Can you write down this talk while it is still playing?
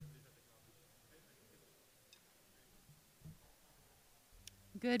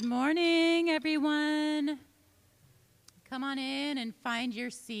Good morning, everyone. Come on in and find your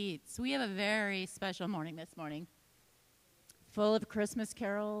seats. We have a very special morning this morning, full of Christmas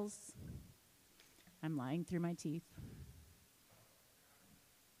carols. I'm lying through my teeth.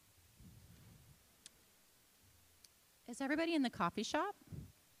 Is everybody in the coffee shop?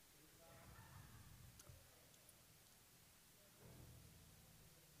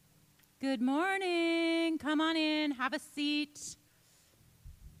 Good morning. Come on in. Have a seat.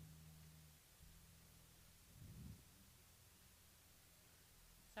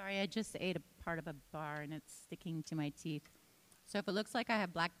 Sorry, I just ate a part of a bar and it's sticking to my teeth. So if it looks like I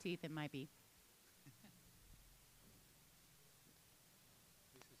have black teeth, it might be.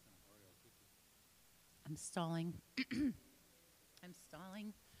 I'm stalling. I'm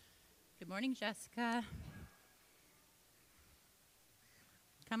stalling. Good morning, Jessica.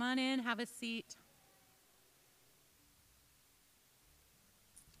 Come on in, have a seat.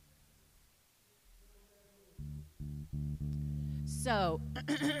 So,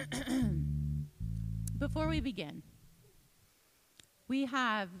 before we begin, we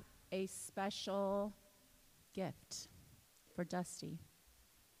have a special gift for Dusty.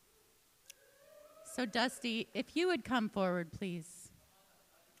 So, Dusty, if you would come forward, please.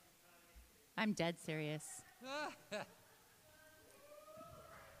 I'm dead serious.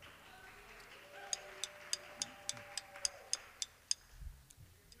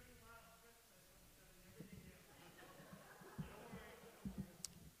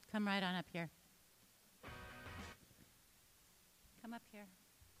 Come right on up here. Come up here.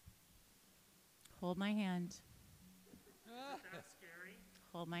 Hold my hand. That's scary.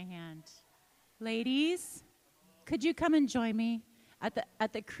 Hold my hand. Ladies, could you come and join me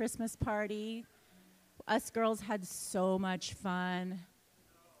at the Christmas party? Us girls had so much fun.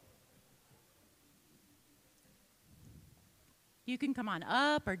 You can come on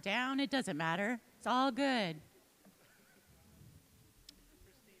up or down. It doesn't matter. It's all good.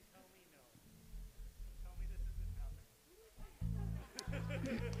 Christine, tell me no. Tell me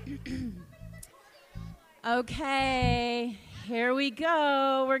this isn't happening. Okay, here we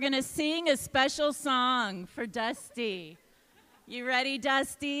go. We're going to sing a special song for Dusty. You ready,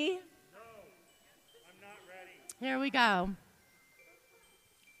 Dusty? No, I'm not ready. Here we go.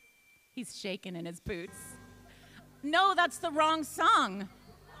 He's shaking in his boots. No, that's the wrong song.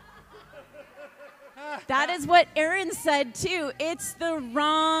 That is what Aaron said, too. It's the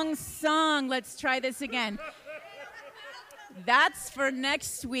wrong song. Let's try this again. That's for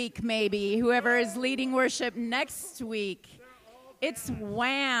next week, maybe. Whoever is leading worship next week. It's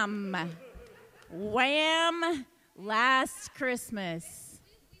Wham. Wham! Last Christmas.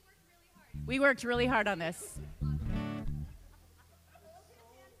 We worked really hard on this.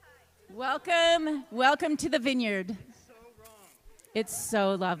 Welcome to the Vineyard. It's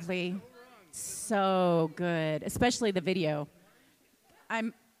so lovely. So good, especially the video.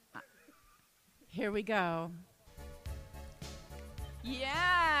 Here we go.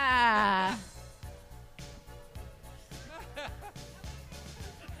 Yeah.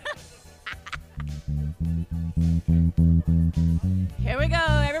 Here we go.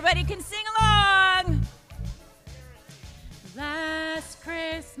 Everybody can sing along. Last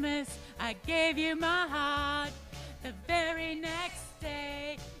Christmas, I gave you my heart. The very next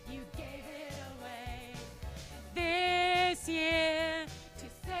day, you gave it away. This year, to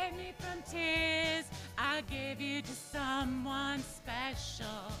save me from tears, I gave you to someone special.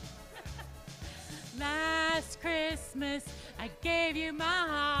 Last Christmas, I gave you my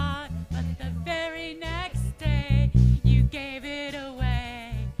heart, but the very next day, you gave it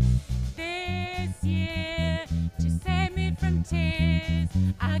away. This year, to save me from tears,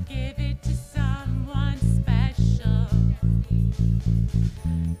 I give it to someone special. This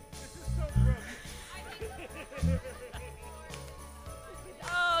is so gross.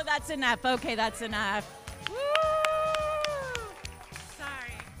 Oh, that's enough. Okay, that's enough. Woo!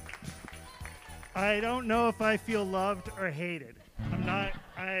 Sorry. I don't know if I feel loved or hated.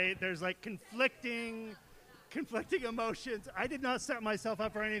 There's like conflicting emotions. I did not set myself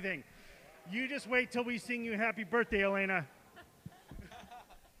up for anything. You just wait till we sing you happy birthday, Elena.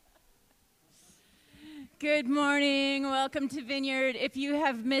 Good morning. Welcome to Vineyard. If you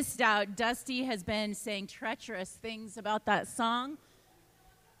have missed out, Dusty has been saying treacherous things about that song.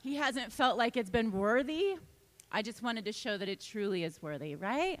 He hasn't felt like it's been worthy. I just wanted to show that it truly is worthy,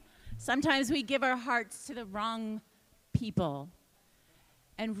 right? Sometimes we give our hearts to the wrong people.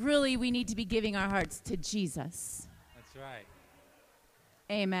 And really, we need to be giving our hearts to Jesus. That's right.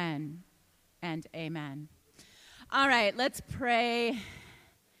 Amen and amen. All right, let's pray.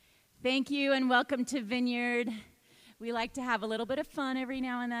 Thank you and welcome to Vineyard. We like to have a little bit of fun every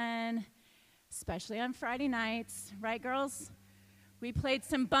now and then, especially on Friday nights. Right, girls? We played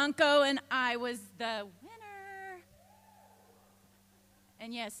some bunco, and I was the winner.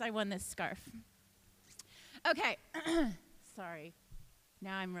 And yes, I won this scarf. Okay. Sorry.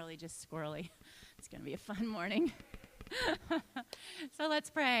 Now I'm really just squirrely. It's going to be a fun morning. So let's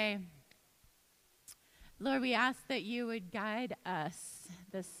pray. Lord, we ask that you would guide us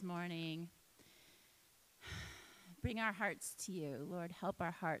this morning. Bring our hearts to you. Lord, help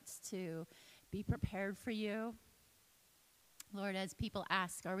our hearts to be prepared for you. Lord, as people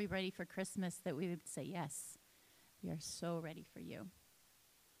ask, are we ready for Christmas, that we would say, yes, we are so ready for you.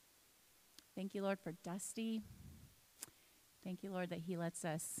 Thank you, Lord, for Dusty. Thank you, Lord, that he lets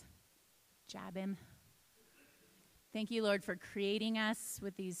us jab him. Thank you, Lord, for creating us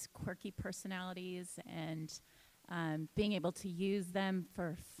with these quirky personalities and being able to use them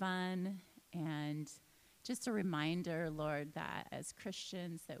for fun, and just a reminder, Lord, that as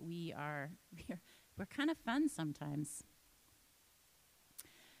Christians that we're kind of fun sometimes.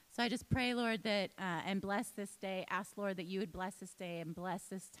 So I just pray, Lord, that and bless this day. Ask, Lord, that you would bless this day and bless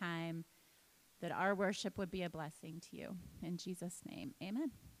this time, that our worship would be a blessing to you. In Jesus' name, amen.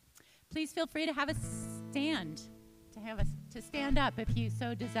 Please feel free to have a stand, to stand up if you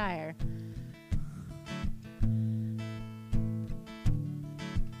so desire.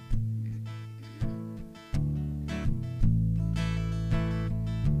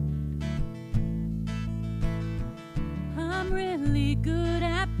 I'm really good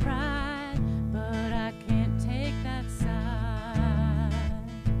at pride, but I can't take that side.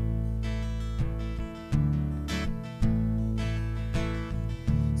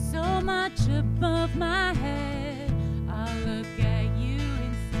 So much above my head, I'll look at you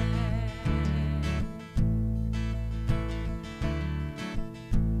instead.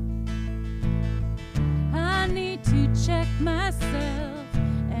 I need to check myself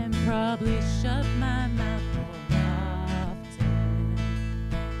and probably shut my mouth more often.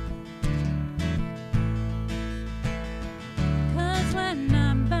 'Cause when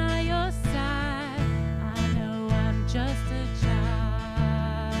I'm by your side, I know I'm just a child.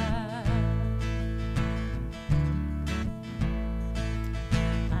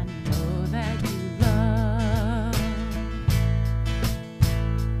 I know that you love.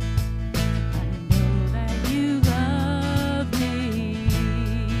 I know that you love me.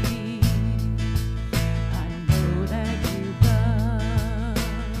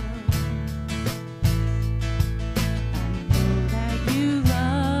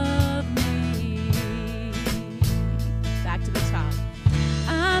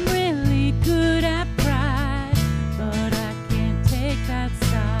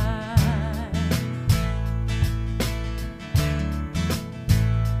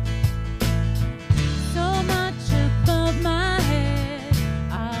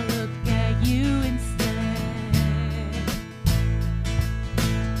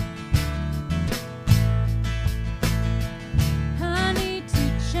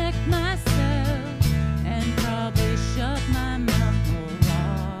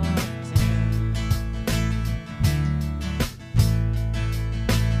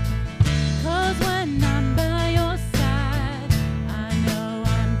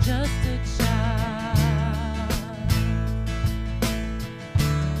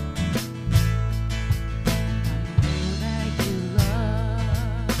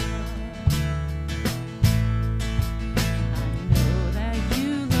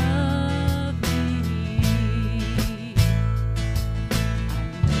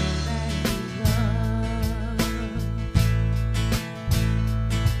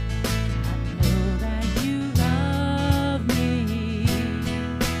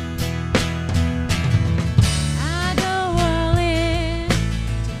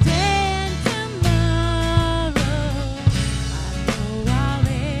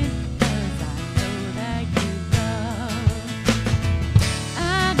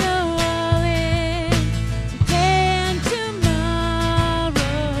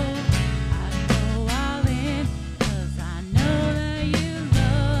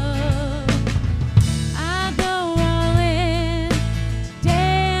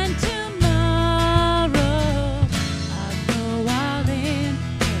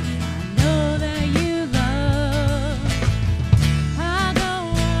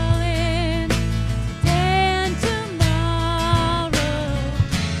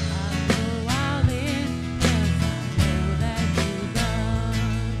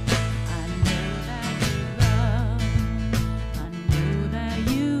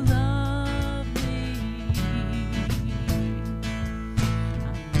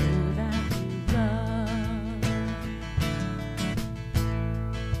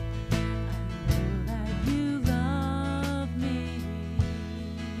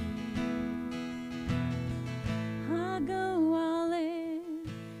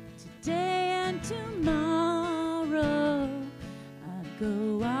 and tomorrow. I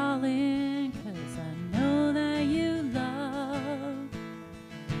go all in 'cause I know that you love.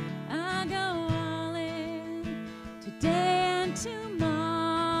 I go all in today and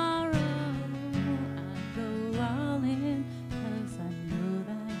tomorrow. I go all in 'cause I know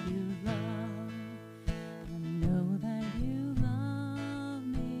that you love. I know that you love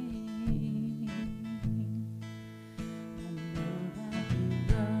me. I know that you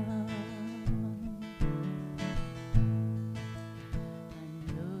love. I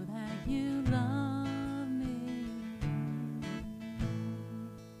know that you love me.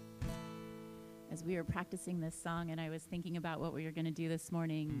 As we were practicing this song and I was thinking about what we were going to do this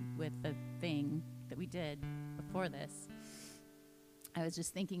morning with the thing that we did before this, I was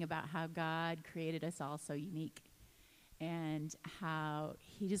just thinking about how God created us all so unique and how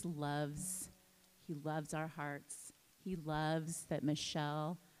he just loves our hearts. He loves that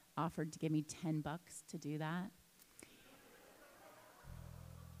Michelle offered to give me $10 to do that.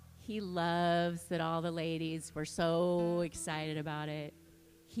 He loves that all the ladies were so excited about it.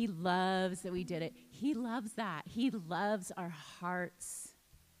 He loves that we did it. He loves that. He loves our hearts.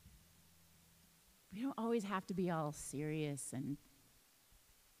 We don't always have to be all serious and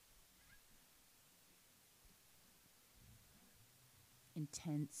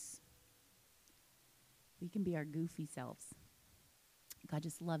intense. We can be our goofy selves. God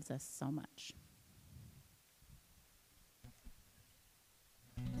just loves us so much.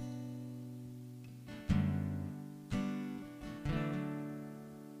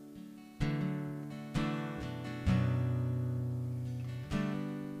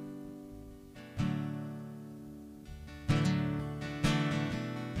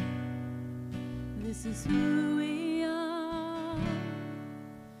 This is who we are,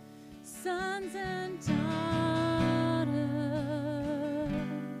 sons and daughters.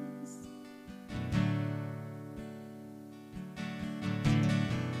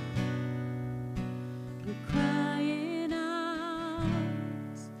 We're crying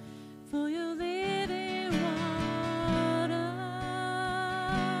out for your living water.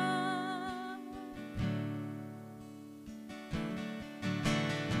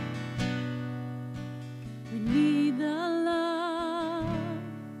 We need the love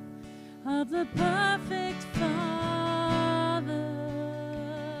of the perfect Father.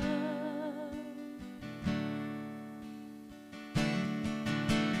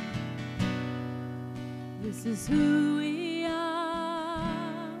 This is who we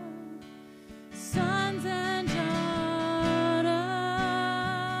are, sons and daughters.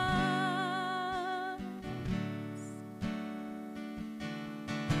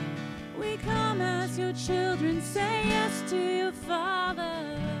 We come as your children, say yes to your Father.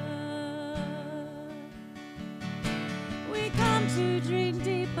 We come to drink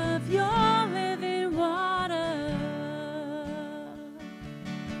deep of your living water.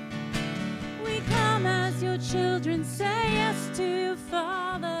 We come as your children, say yes to your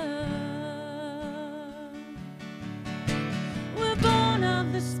Father. We're born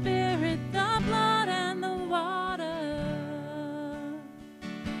of the Spirit, the blood and the water.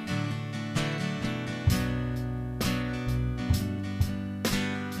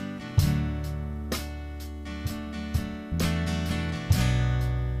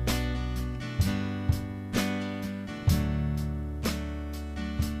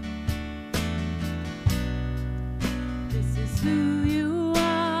 This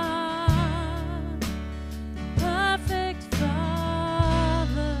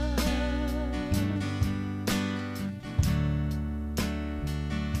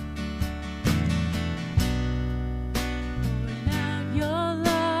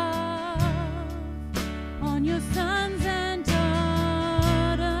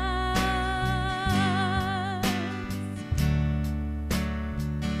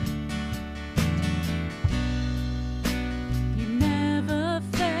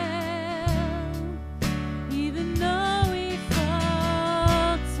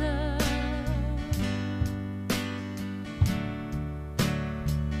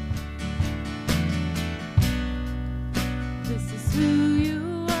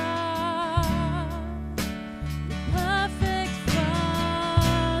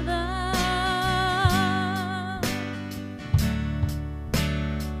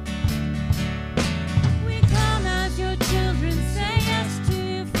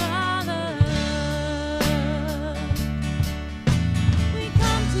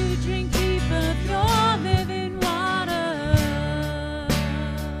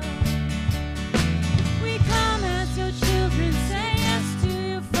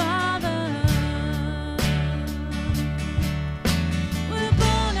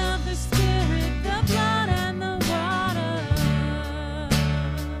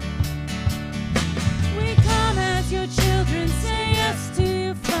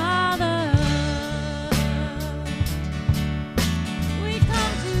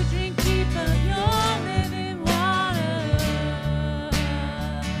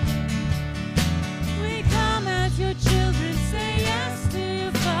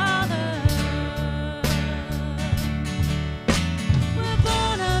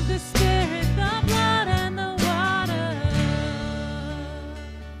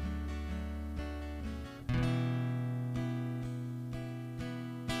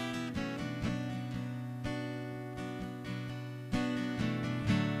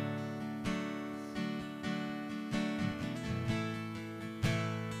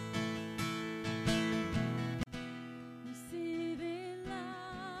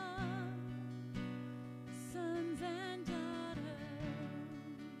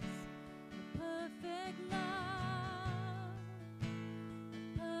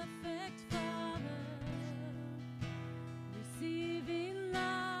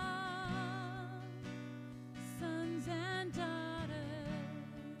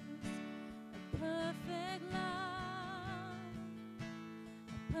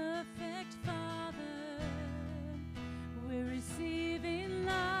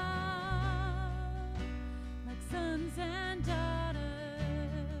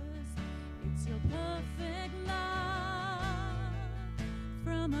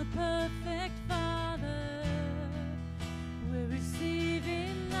a perfect Father, we're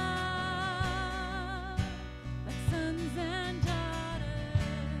receiving love like sons and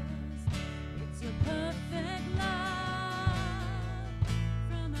daughters. It's your perfect love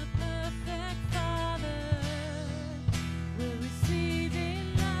from a perfect Father. We're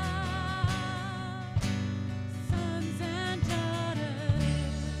receiving love, sons and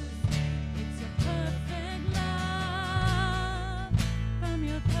daughters. It's your perfect love from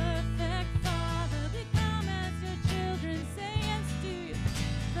your perfect Father. We come as your children, say yes to you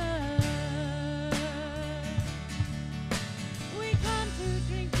first. We come to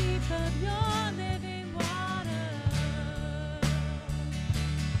drink deep of your living water.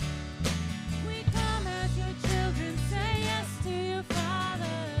 We come as your children, say yes to you,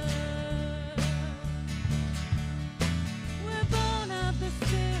 Father. We're born of the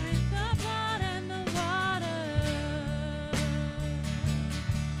Spirit, the blood and the water.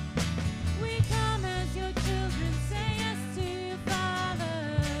 We come as your children, say yes to you, Father.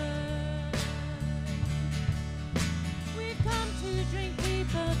 We've come to drink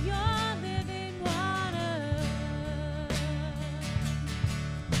deep of your living water.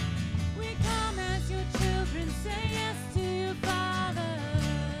 We come as your children, say yes to you, Father.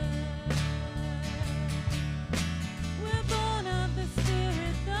 We're born of the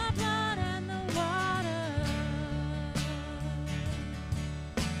Spirit, the blood and the water.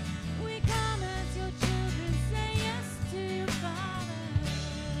 We come as your children, say yes to you, Father.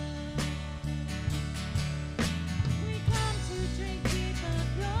 We come to drink deep of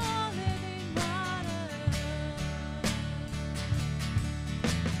your living water.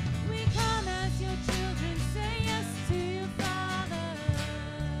 We come as your children, say yes to you, Father.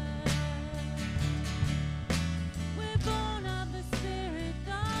 We're born of the Spirit,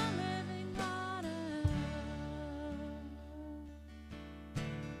 the living water.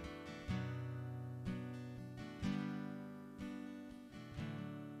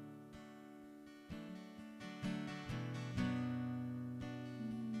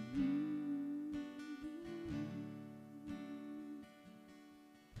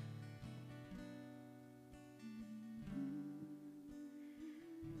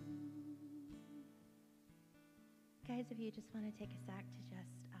 Guys, if you just want to take a sec to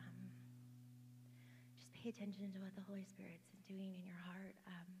just pay attention to what the Holy Spirit's doing in your heart.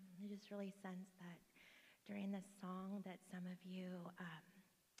 I just really sense that during this song that some of you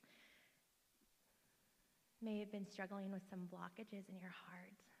may have been struggling with some blockages in your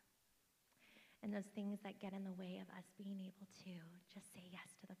heart. And those things that get in the way of us being able to just say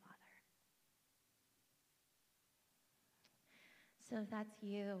yes to the Father. So if that's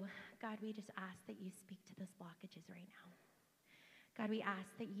you, God, we just ask that you speak to those blockages right now. God, we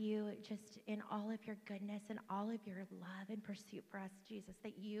ask that you just, in all of your goodness and all of your love and pursuit for us, Jesus,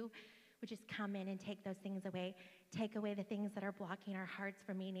 that you would just come in and take those things away. Take away the things that are blocking our hearts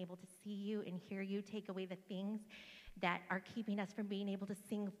from being able to see you and hear you. Take away the things that are keeping us from being able to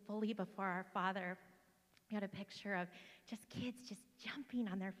sing fully before our Father. We had a picture of just kids just jumping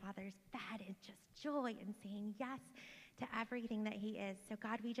on their Father's bed and just joy and saying yes to everything that he is. So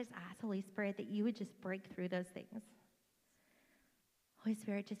God, we just ask, Holy Spirit, that you would just break through those things. Holy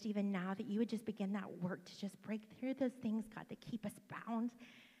Spirit, just even now, that you would just begin that work to just break through those things, God, that keep us bound,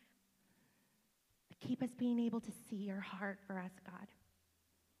 that keep us being able to see your heart for us, God.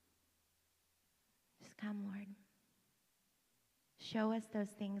 Just come, Lord. Show us those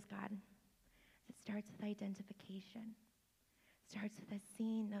things, God. It starts with identification. It starts with us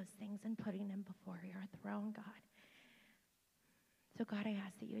seeing those things and putting them before your throne, God. So, God, I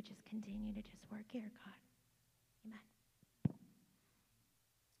ask that you would just continue to just work here, God. Amen.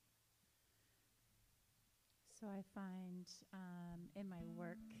 So I find in my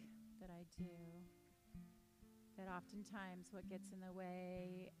work that I do that oftentimes what gets in the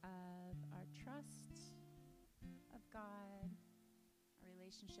way of our trust of God, our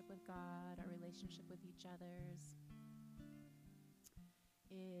relationship with God, our relationship with each other's,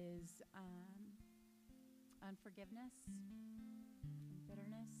 is unforgiveness and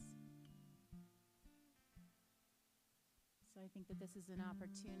bitterness. So I think that this is an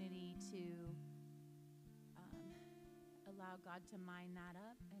opportunity to allow God to mine that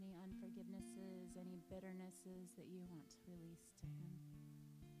up, any unforgivenesses, any bitternesses that you want to release to him,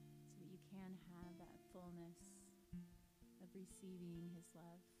 so that you can have that fullness of receiving his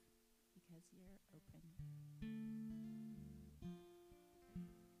love because you're open.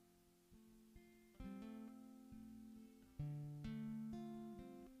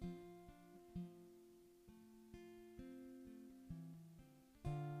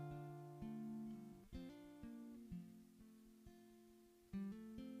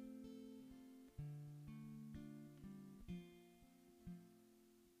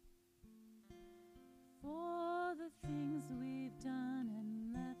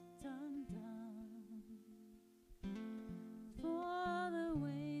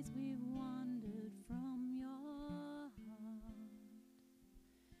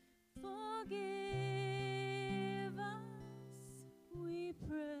 we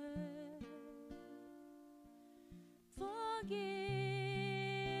pray. Forgive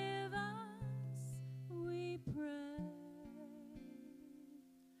us, we pray,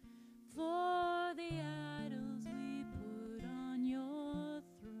 for the idols we put on your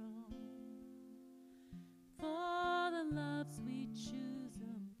throne, for the loves we choose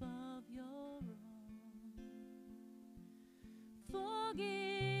above your own. Forgive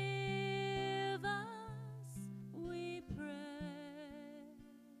us, we pray.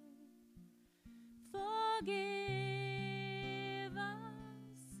 Forgive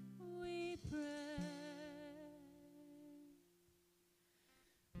us, we pray.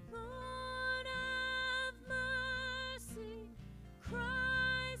 Lord, have mercy.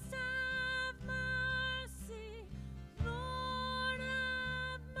 Christ, have mercy. Lord,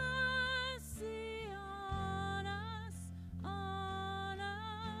 have mercy on us, on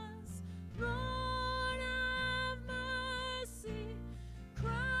us. Lord, have mercy.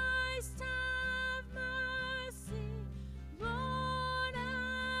 Christ, have mercy. Lord,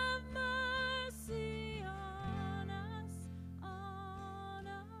 have mercy on us, on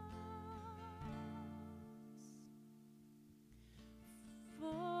us.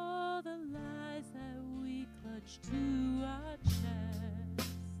 For the lies that we clutch to our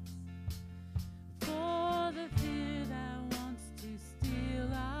chests, for the fear that wants to steal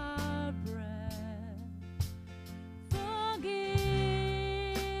our breath.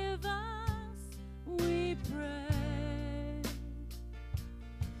 Forgive us, we pray,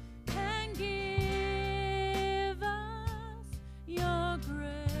 and give us your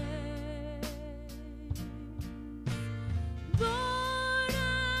grace. Lord,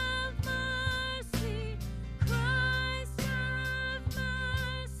 have mercy. Christ, have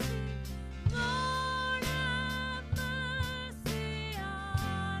mercy. Lord, have mercy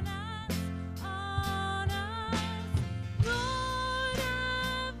on us, on us. Lord,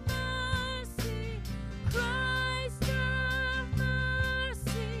 have mercy. Christ, have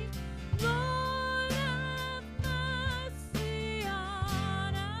mercy. Lord, have mercy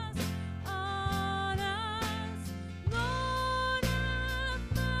on us, on us. Lord, have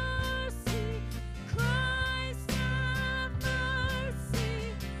mercy. Christ, have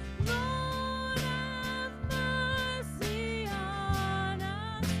mercy. Lord, have mercy on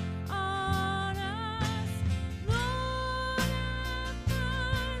us, on us. Lord, have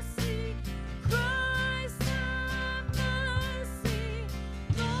mercy. Christ, have mercy.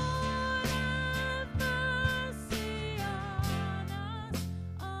 Lord, have mercy on us,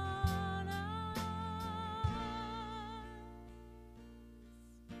 on us.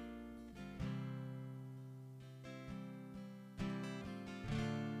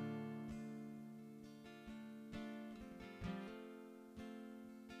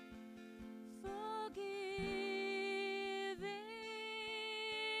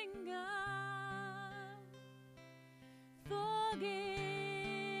 Forgiving God, forgiving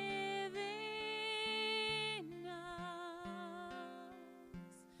us,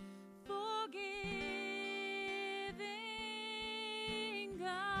 forgiving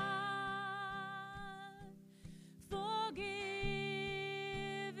God, forgiving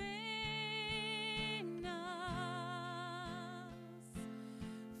us,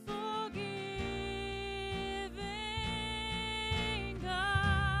 forgiving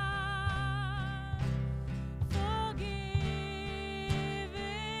God, forgiving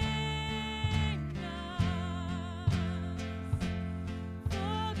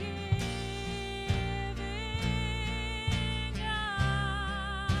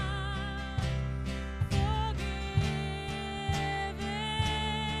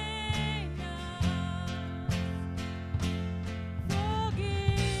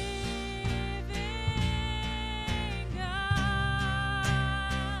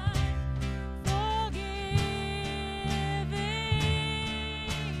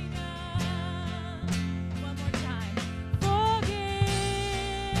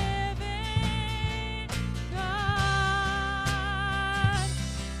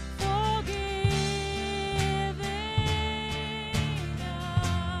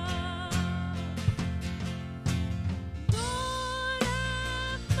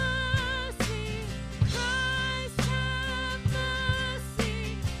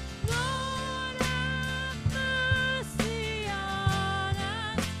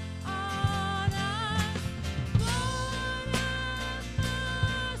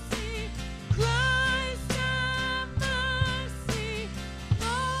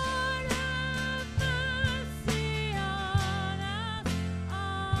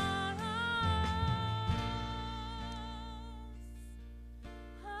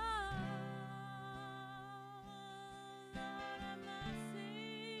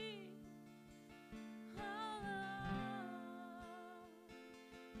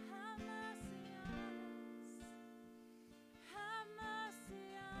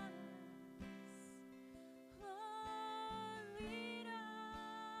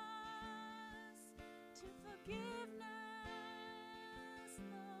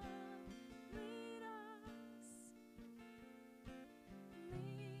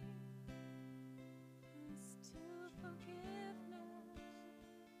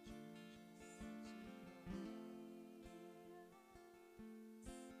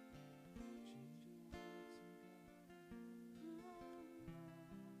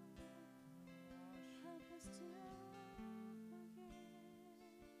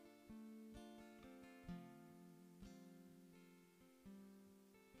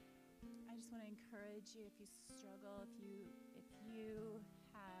just want to encourage you if you struggle, if you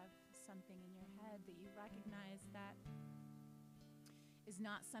have something in your head that you recognize that is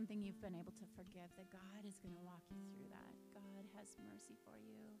not something you've been able to forgive, that God is going to walk you through that. God has mercy for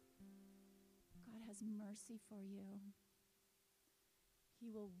you. God has mercy for you. He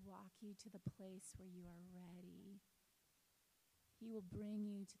will walk you to the place where you are ready. He will bring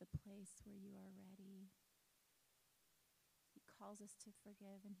you to the place where you are ready. He calls us to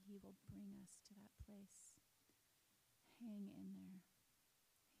forgive, and he will bring us to that place. Hang in there.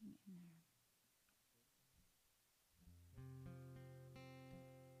 Hang in there.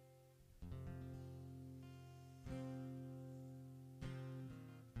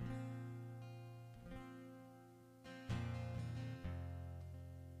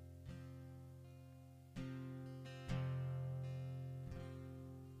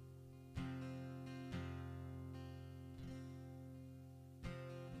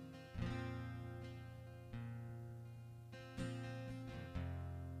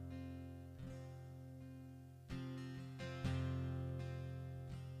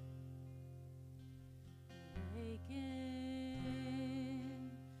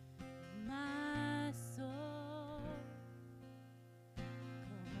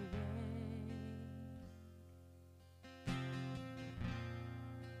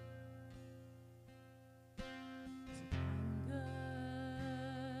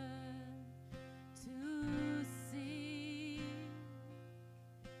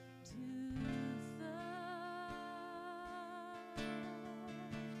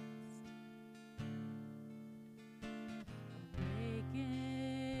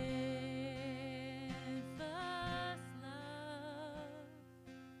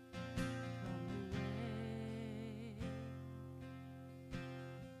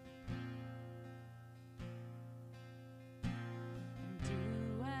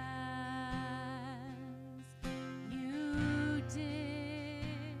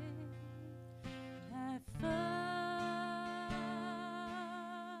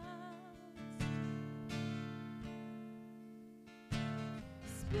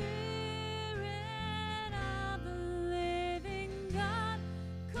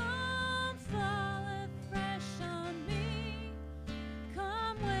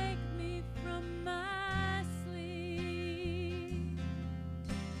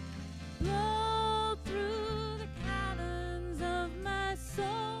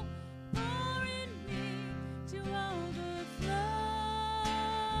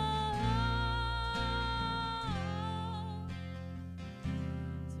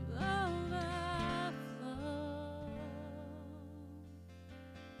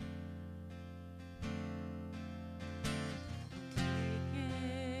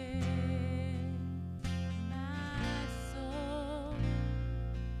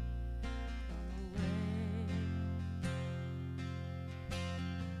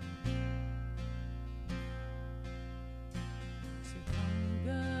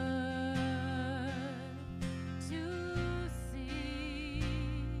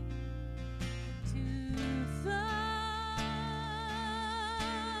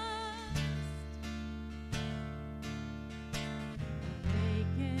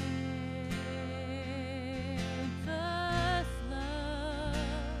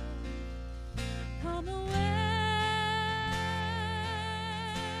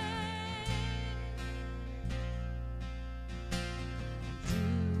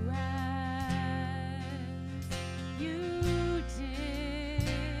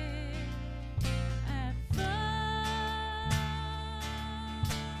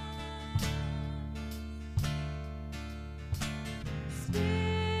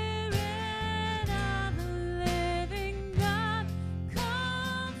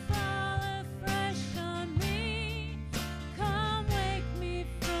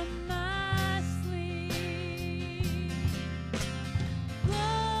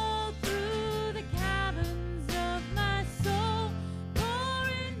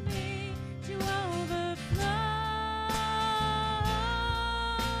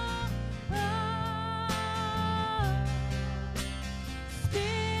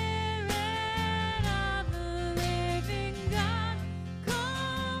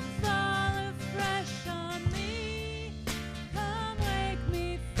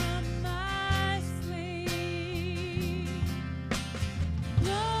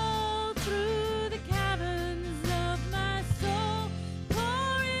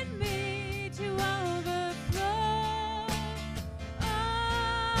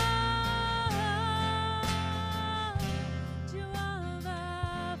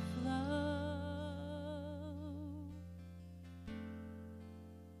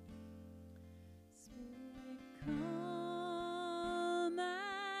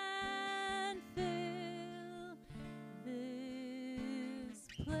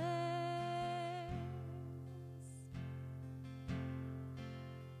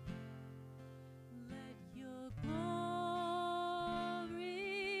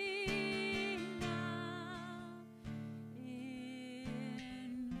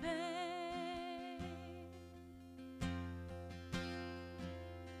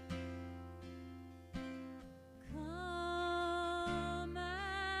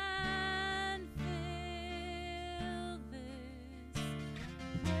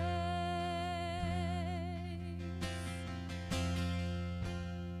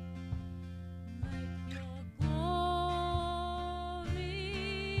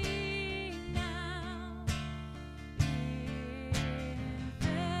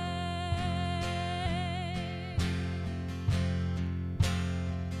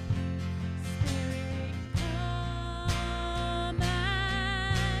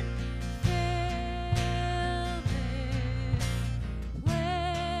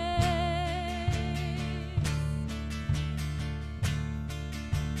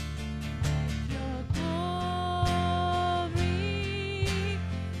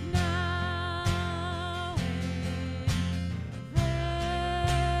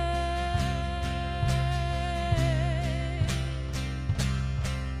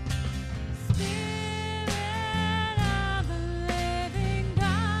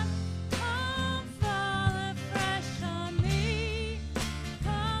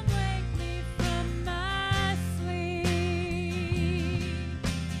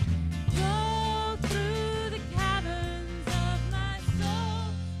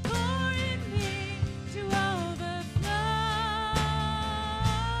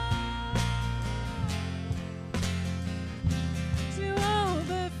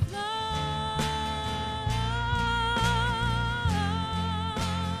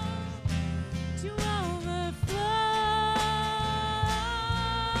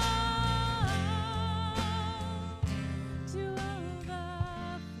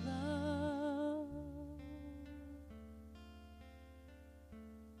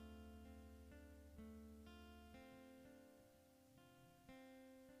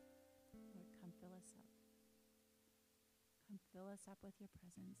 Come fill us up with your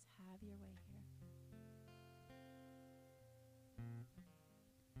presence. Have your way here.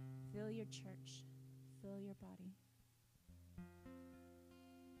 Fill your church. Fill your body.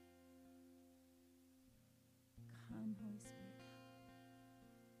 Come, Holy Spirit.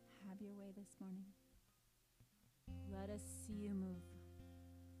 Have your way this morning. Let us see you move.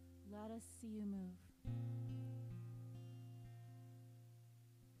 Let us see you move.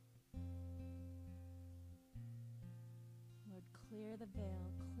 Lord, clear the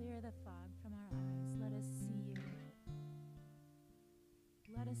veil, clear the fog from our eyes. Let us see you.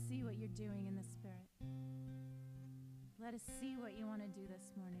 Let us see what you're doing in the Spirit. Let us see what you want to do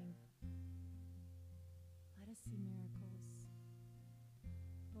this morning. Let us see miracles,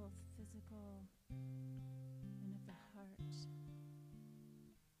 both physical and of the heart.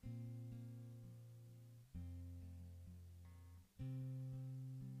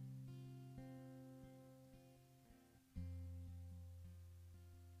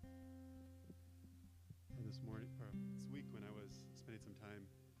 This week when I was spending some time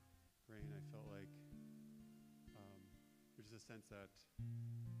praying, I felt like there's a sense that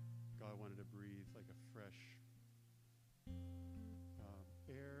God wanted to breathe like a fresh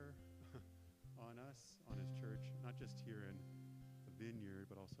air on us, on his church, not just here in the Vineyard,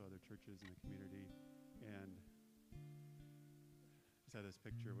 but also other churches in the community. And just had this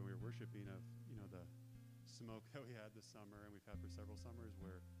picture when we were worshiping of, the smoke that we had this summer and we've had for several summers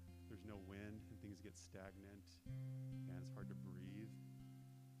where there's no wind and things get stagnant and it's hard to breathe.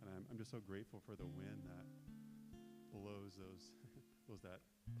 And I'm just so grateful for the wind that blows blows that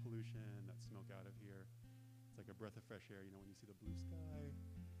pollution, that smoke out of here. It's like a breath of fresh air, when you see the blue sky.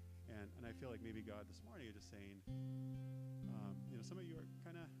 And I feel like maybe God this morning is just saying, some of you are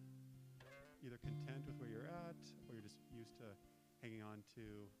kind of either content with where you're at or you're just used to hanging on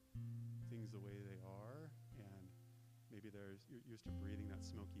to things the way they are. And maybe you're used to breathing that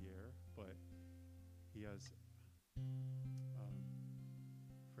smoky air, but he has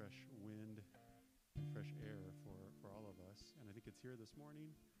fresh wind and fresh air for all of us. And I think it's here this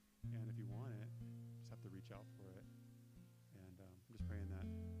morning. And if you want it, you just have to reach out for it. And I'm just praying that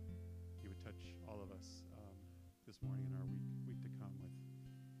he would touch all of us this morning and our week to come with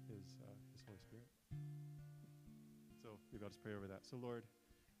his Holy Spirit. So maybe I'll just pray over that. So Lord,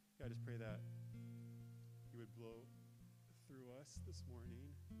 I just pray that you would blow through us this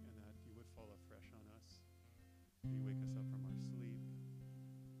morning and that you would fall afresh on us. That you wake us up from our sleep,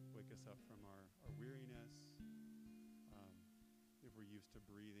 wake us up from our weariness. If we're used to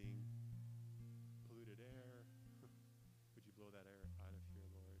breathing polluted air, would you blow that air out of here,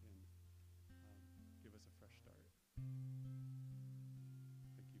 Lord, and give us a fresh start.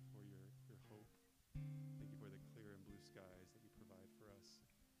 Thank you for your hope. Thank you for the clear and blue skies that you provide for us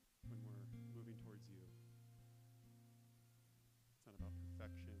when we're moving towards you. It's not about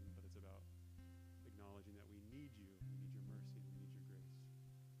perfection, but it's about acknowledging that we need you. We need your mercy. We need your grace.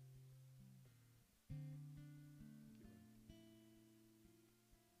 Thank you,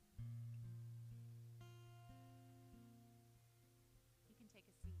 Lord. You can take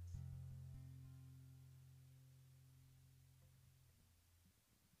a seat.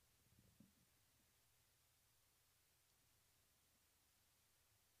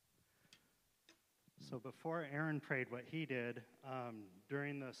 So before Aaron prayed what he did,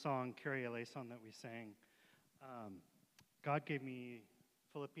 during the song, Kyrie eleison, that we sang, God gave me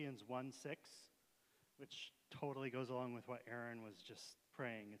Philippians 1:6, which totally goes along with what Aaron was just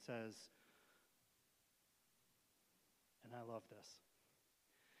praying. It says, and I love this,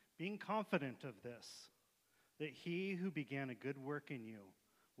 being confident of this, that he who began a good work in you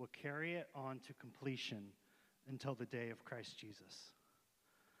will carry it on to completion until the day of Christ Jesus.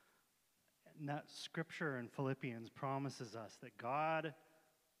 And that scripture in Philippians promises us that God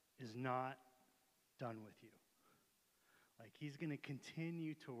is not done with you. Like, he's going to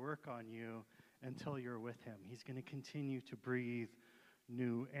continue to work on you until you're with him. He's going to continue to breathe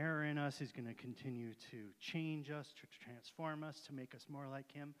new air in us. He's going to continue to change us, to transform us, to make us more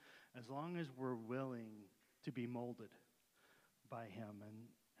like him, as long as we're willing to be molded by him.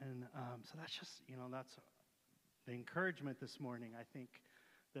 And so that's just, that's the encouragement this morning, I think,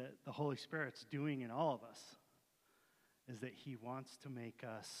 that the Holy Spirit's doing in all of us, is that he wants to make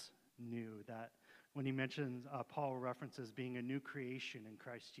us new. That when he mentions, Paul references being a new creation in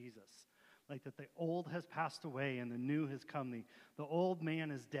Christ Jesus, like that the old has passed away and the new has come. The old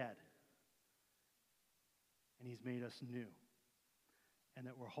man is dead, and he's made us new, and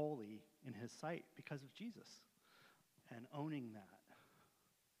that we're holy in his sight because of Jesus, and owning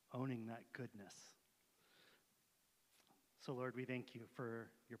that goodness. So, Lord, we thank you for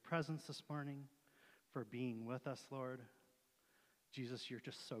your presence this morning, for being with us, Lord. Jesus, you're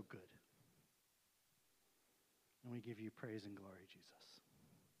just so good. And we give you praise and glory, Jesus.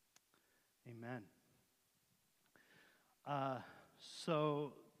 Amen.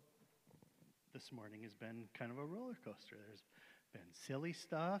 So this morning has been kind of a roller coaster. There's been silly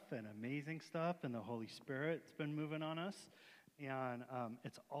stuff and amazing stuff, and the Holy Spirit's been moving on us, and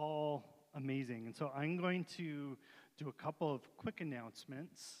it's all amazing. And so I'm going to do a couple of quick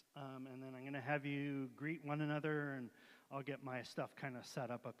announcements, and then I'm going to have you greet one another, and I'll get my stuff kind of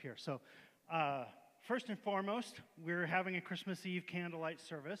set up here. So first and foremost, we're having a Christmas Eve candlelight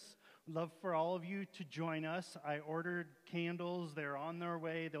service. Love for all of you to join us. I ordered candles. They're on their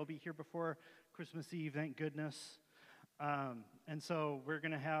way. They'll be here before Christmas Eve, thank goodness. And so we're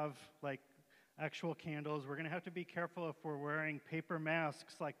going to have, like, actual candles. We're going to have to be careful if we're wearing paper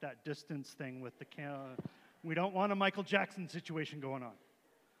masks, like that distance thing with the candle. We don't want a Michael Jackson situation going on.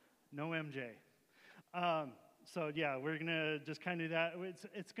 No MJ. So, yeah, we're going to just kind of do that.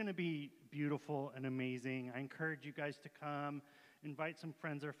 It's going to be beautiful and amazing. I encourage you guys to come. Invite some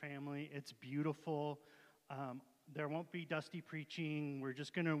friends or family. It's beautiful. There won't be Dusty preaching. We're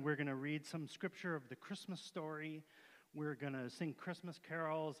going to read some scripture of the Christmas story. We're going to sing Christmas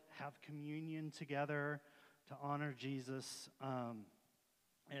carols, have communion together to honor Jesus. And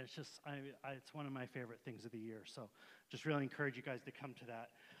it's just, it's one of my favorite things of the year. So just really encourage you guys to come to that.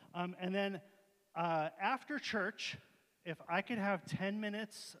 And then after church, if I could have 10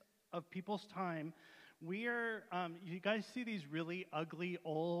 minutes of people's time, you guys see these really ugly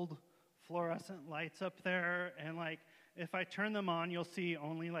old fluorescent lights up there? And like, if I turn them on, you'll see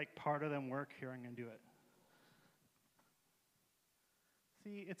only like part of them work. Here, I'm going to do it.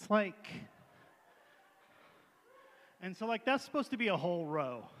 See, it's like, and so like that's supposed to be a whole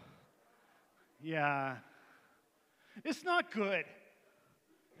row. Yeah. It's not good.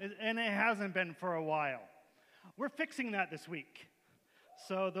 And it hasn't been for a while. We're fixing that this week.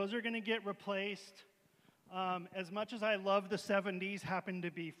 So those are going to get replaced. As much as I love the 70s, happen to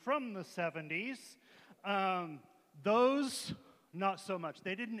be from the 70s, those, not so much.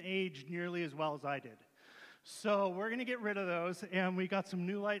 They didn't age nearly as well as I did. So we're going to get rid of those, and we got some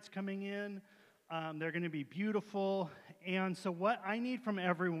new lights coming in. They're going to be beautiful. And so what I need from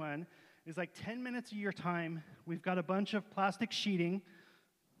everyone is like 10 minutes of your time. We've got a bunch of plastic sheeting.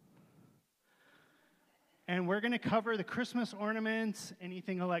 And we're going to cover the Christmas ornaments,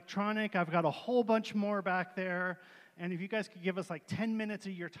 anything electronic. I've got a whole bunch more back there. And if you guys could give us like 10 minutes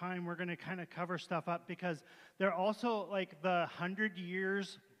of your time, we're going to kind of cover stuff up because they're also like the 100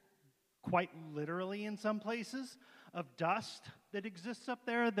 years, quite literally in some places, of dust that exists up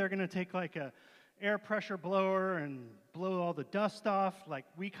there. They're going to take like a air pressure blower and blow all the dust off like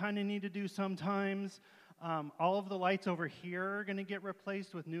we kind of need to do sometimes. All of the lights over here are going to get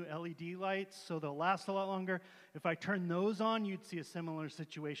replaced with new LED lights, so they'll last a lot longer. If I turn those on, you'd see a similar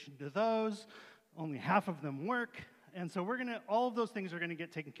situation to those. Only half of them work. And so all of those things are going to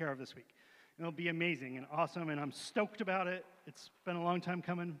get taken care of this week. And it'll be amazing and awesome, and I'm stoked about it. It's been a long time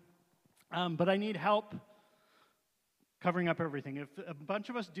coming. But I need help covering up everything. If a bunch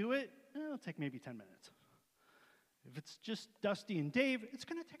of us do it, it'll take maybe 10 minutes. If it's just Dusty and Dave, it's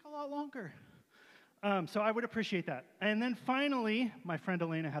going to take a lot longer. So I would appreciate that. And then finally, my friend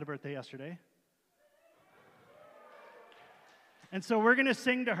Elena had a birthday yesterday. And so we're going to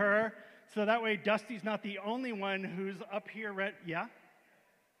sing to her, so that way Dusty's not the only one who's up here. Yeah?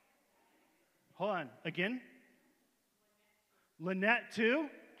 Hold on. Again? Lynette, too?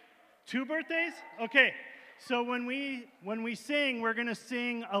 2 birthdays? Okay. So when we sing, we're going to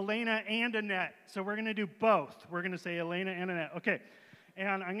sing Elena and Annette. So we're going to do both. We're going to say Elena and Annette. Okay.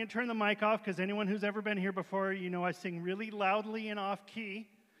 And I'm going to turn the mic off because anyone who's ever been here before, you know I sing really loudly and off key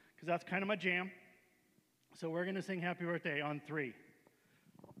because that's kind of my jam. So we're going to sing Happy Birthday on 3.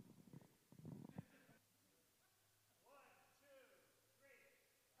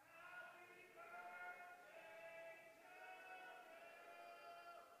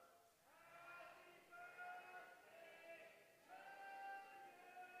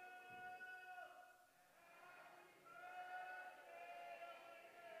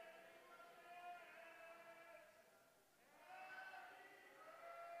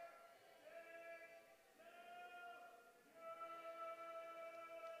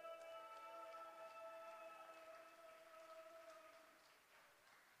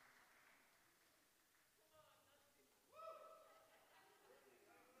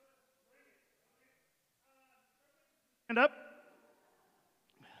 Stand up.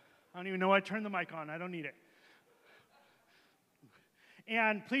 I don't even know why I turned the mic on. I don't need it.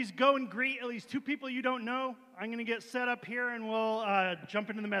 And please go and greet at least 2 people you don't know. I'm going to get set up here and we'll jump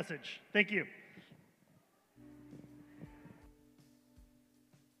into the message. Thank you.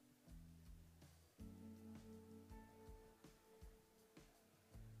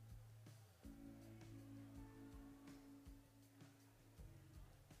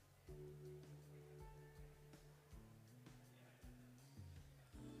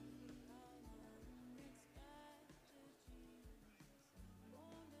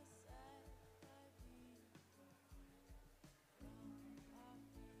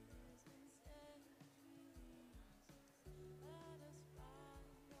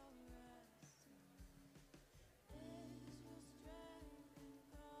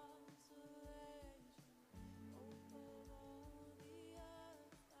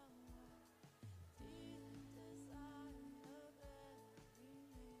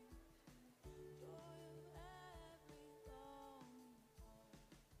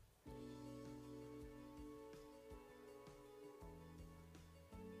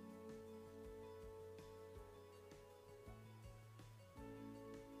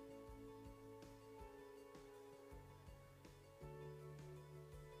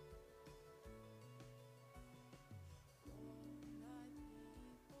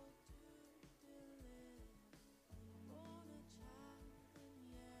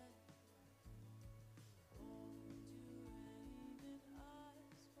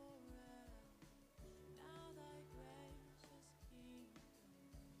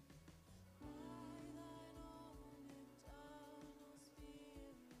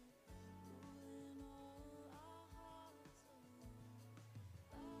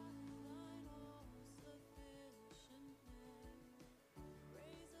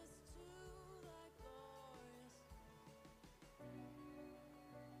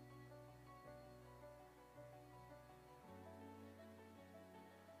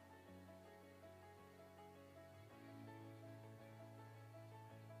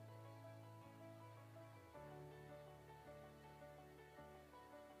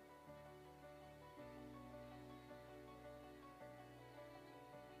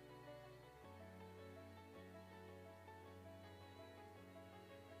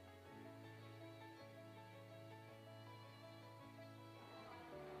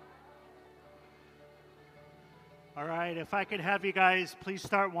 All right, if I could have you guys please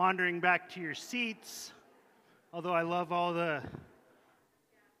start wandering back to your seats. Although I love all the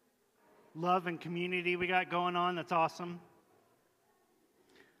love and community we got going on, that's awesome.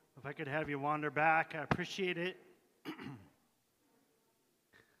 If I could have you wander back, I appreciate it.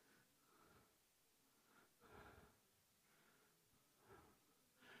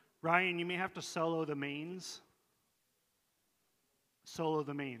 Ryan, you may have to solo the mains. Solo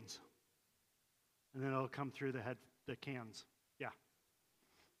the mains. And then it'll come through the cans. Yeah.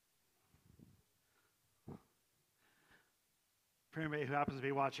 For anybody who happens to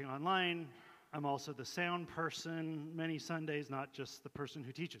be watching online, I'm also the sound person many Sundays, not just the person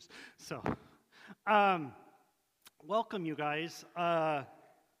who teaches. So, welcome you guys.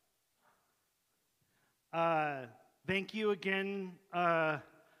 Thank you again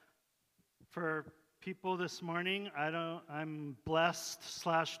for people this morning. I'm blessed /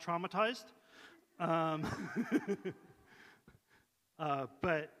 traumatized.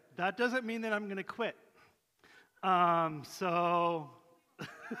 But that doesn't mean that I'm going to quit. So,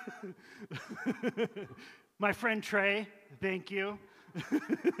 my friend Trey, thank you.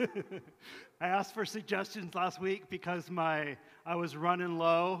 I asked for suggestions last week because I was running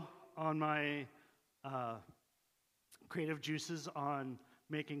low on my creative juices on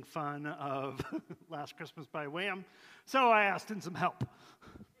making fun of Last Christmas by Wham. So I asked him some help.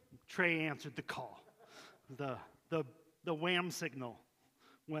 Trey answered the call. The Wham signal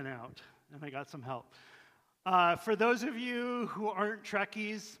went out, and I got some help. For those of you who aren't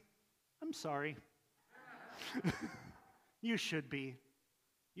Trekkies, I'm sorry. You should be.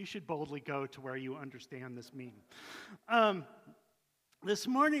 You should boldly go to where you understand this meme. This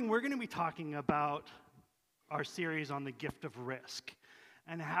morning, we're going to be talking about our series on the gift of risk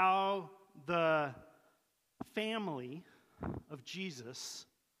and how the family of Jesus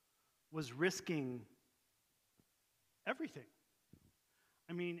was risking everything.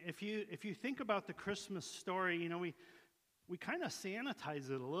 I mean, if you think about the Christmas story, you know, we kind of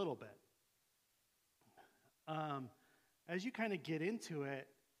sanitize it a little bit. As you kind of get into it,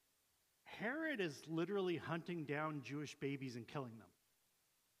 Herod is literally hunting down Jewish babies and killing them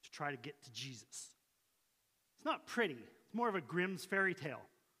to try to get to Jesus. It's not pretty. It's more of a Grimm's fairy tale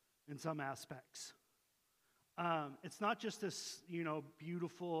in some aspects. It's not just this, you know,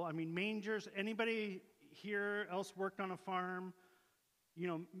 beautiful, I mean, mangers, anybody here else worked on a farm? You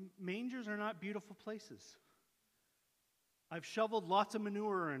know, mangers are not beautiful places. I've shoveled lots of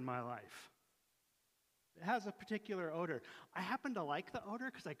manure in my life. It has a particular odor. I happen to like the odor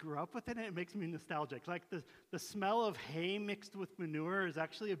because I grew up with it and it makes me nostalgic. Like the smell of hay mixed with manure is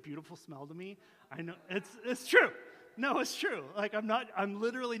actually a beautiful smell to me. I know, it's true. No, it's true. Like I'm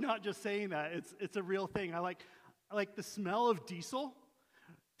literally not just saying that. It's a real thing. I like the smell of diesel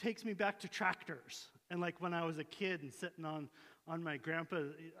takes me back to tractors. And like when I was a kid and sitting on my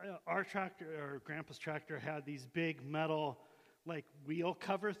our tractor, or grandpa's tractor had these big metal like wheel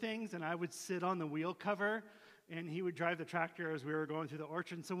cover things, and I would sit on the wheel cover and he would drive the tractor as we were going through the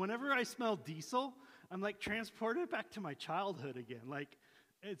orchard. So whenever I smell diesel, I'm like transported back to my childhood again. Like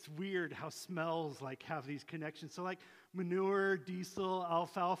it's weird how smells like have these connections. So like manure, diesel,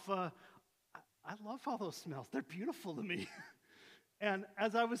 alfalfa, I love all those smells. They're beautiful to me. And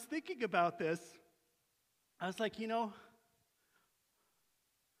as I was thinking about this, I was like, you know,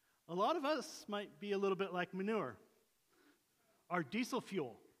 a lot of us might be a little bit like manure, or diesel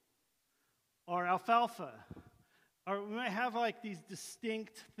fuel, or alfalfa, or we might have like these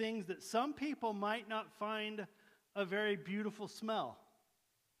distinct things that some people might not find a very beautiful smell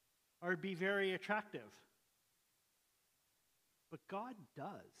or be very attractive. But God does.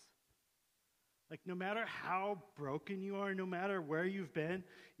 Like no matter how broken you are, no matter where you've been,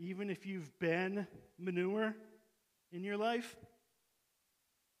 even if you've been manure in your life,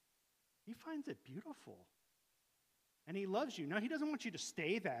 He finds it beautiful. And He loves you. Now, He doesn't want you to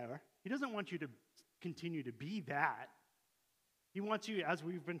stay there. He doesn't want you to continue to be that. He wants you, as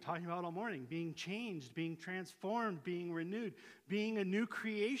we've been talking about all morning, being changed, being transformed, being renewed, being a new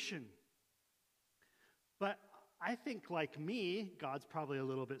creation. But I think, like me, God's probably a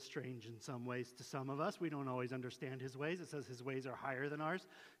little bit strange in some ways to some of us. We don't always understand His ways. It says His ways are higher than ours.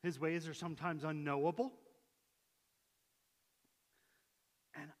 His ways are sometimes unknowable.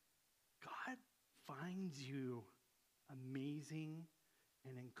 And God finds you amazing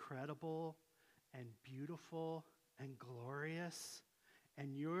and incredible and beautiful and glorious.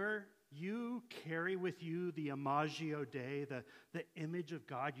 And you carry with you the Imago Dei, the image of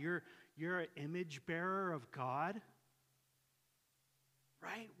God. You're an image bearer of God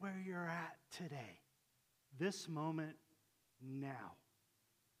right where you're at today, this moment now.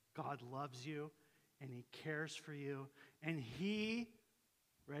 God loves you. and he cares for you, and he,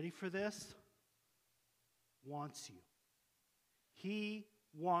 ready for this, wants you. He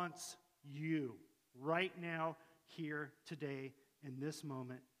wants you right now, here, today, in this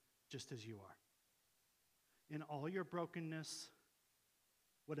moment, just as you are. In all your brokenness,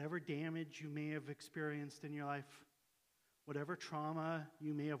 whatever damage you may have experienced in your life, whatever trauma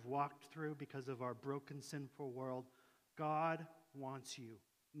you may have walked through because of our broken, sinful world, God wants you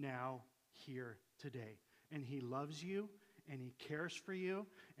now, here, today. And he loves you, and he cares for you,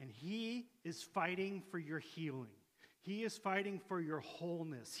 and he is fighting for your healing. He is fighting for your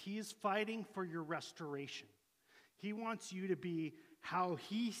wholeness. He is fighting for your restoration. He wants you to be how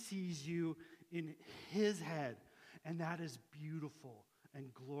he sees you in his head, and that is beautiful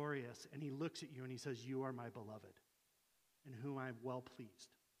and glorious. And he looks at you and he says, "You are my beloved, in whom I am well pleased.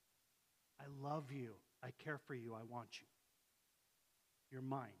 I love you. I care for you. I want you. You're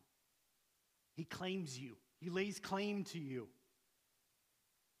mine." He claims you. He lays claim to you.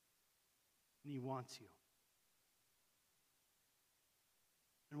 And he wants you.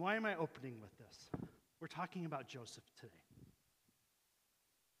 And why am I opening with this? We're talking about Joseph today.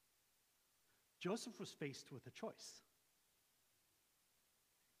 Joseph was faced with a choice.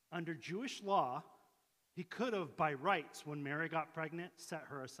 Under Jewish law, he could have, by rights, when Mary got pregnant, set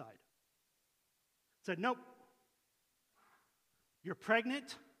her aside. Said, "Nope. You're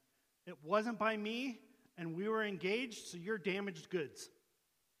pregnant. It wasn't by me, and we were engaged, so you're damaged goods."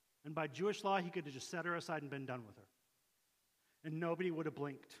 And by Jewish law, he could have just set her aside and been done with her. And nobody would have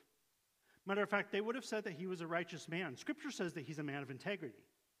blinked. Matter of fact, they would have said that he was a righteous man. Scripture says that he's a man of integrity.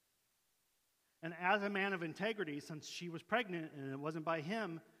 And as a man of integrity, since she was pregnant and it wasn't by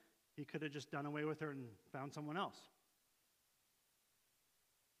him, he could have just done away with her and found someone else.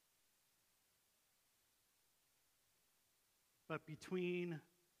 But between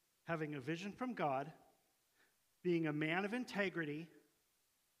having a vision from God, being a man of integrity,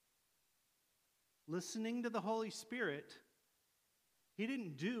 listening to the Holy Spirit, he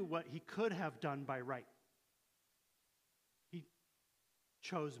didn't do what he could have done by right. He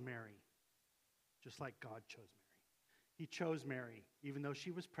chose Mary, just like God chose Mary. He chose Mary, even though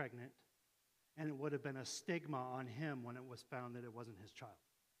she was pregnant, and it would have been a stigma on him when it was found that it wasn't his child.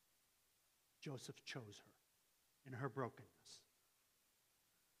 Joseph chose her in her brokenness.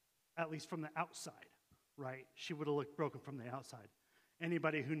 At least from the outside, right? She would have looked broken from the outside.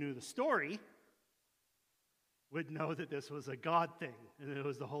 Anybody who knew the story would know that this was a God thing, and it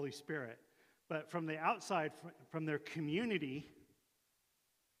was the Holy Spirit. But from the outside, from their community,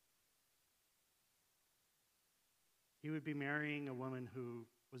 he would be marrying a woman who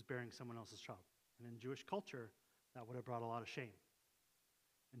was bearing someone else's child. And in Jewish culture, that would have brought a lot of shame.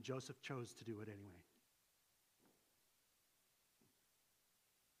 And Joseph chose to do it anyway.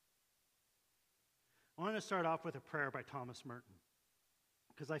 I want to start off with a prayer by Thomas Merton,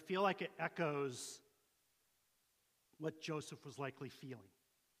 because I feel like it echoes what Joseph was likely feeling.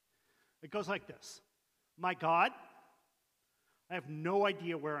 It goes like this: "My God, I have no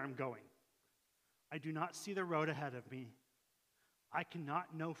idea where I'm going. I do not see the road ahead of me. I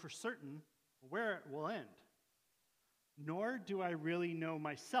cannot know for certain where it will end. Nor do I really know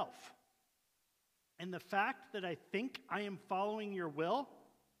myself. And the fact that I think I am following your will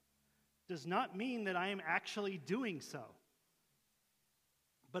does not mean that I am actually doing so.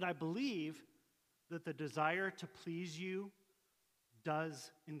 But I believe that the desire to please you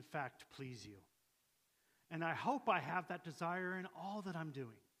does, in fact, please you. And I hope I have that desire in all that I'm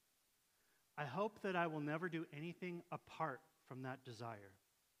doing. I hope that I will never do anything apart from that desire.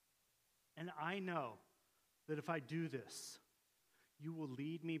 And I know that if I do this, you will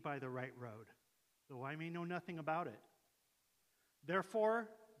lead me by the right road, though I may know nothing about it. Therefore,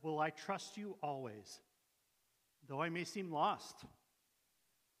 will I trust you always, though I may seem lost.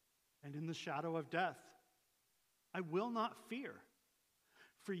 And in the shadow of death, I will not fear,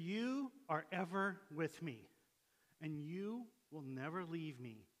 for you are ever with me, and you will never leave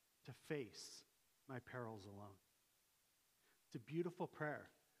me to face my perils alone." It's a beautiful prayer.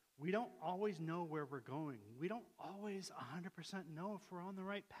 We don't always know where we're going. We don't always 100% know if we're on the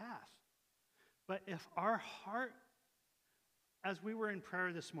right path. But if our heart, as we were in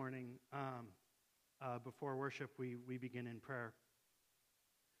prayer this morning, before worship, we begin in prayer.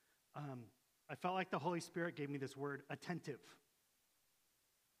 I felt like the Holy Spirit gave me this word, attentive.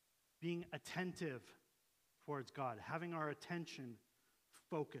 Being attentive towards God, having our attention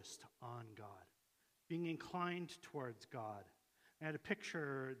focused on God, being inclined towards God. I had a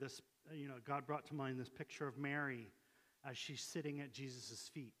picture, God brought to mind this picture of Mary as she's sitting at Jesus'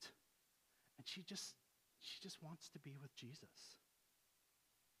 feet. And she just wants to be with Jesus.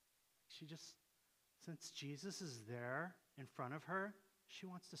 She just since Jesus is there in front of her, she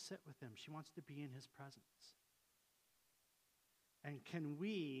wants to sit with him. She wants to be in his presence. And can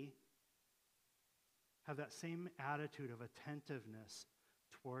we have that same attitude of attentiveness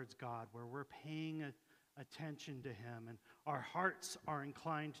towards God, where we're paying attention to him and our hearts are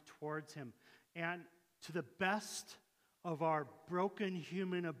inclined towards him? And to the best of our broken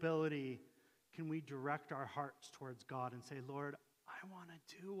human ability, can we direct our hearts towards God and say, Lord, I want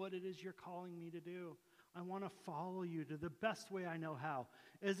to do what it is you're calling me to do. I want to follow you to the best way I know how.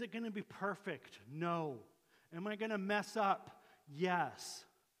 Is it going to be perfect? No. Am I going to mess up? Yes.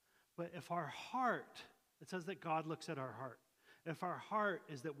 But if our heart, it says that God looks at our heart. If our heart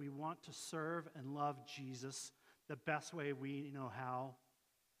is that we want to serve and love Jesus the best way we know how,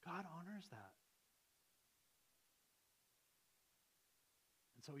 God honors that.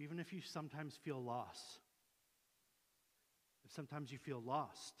 And so even if you sometimes feel lost, if sometimes you feel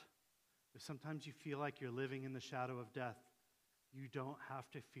lost, if sometimes you feel like you're living in the shadow of death, you don't have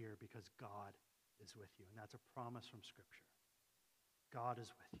to fear because God is with you. And that's a promise from Scripture. God is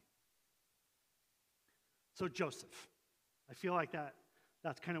with you. So Joseph, I feel like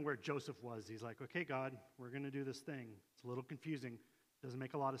that's kind of where Joseph was. He's like, okay, God, we're going to do this thing. It's a little confusing. Doesn't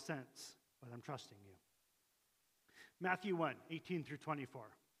make a lot of sense, but I'm trusting you. Matthew 1, 18 through 24.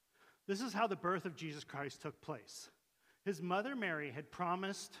 This is how the birth of Jesus Christ took place. His mother Mary had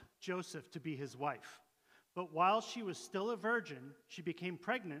promised Joseph to be his wife, but while she was still a virgin, she became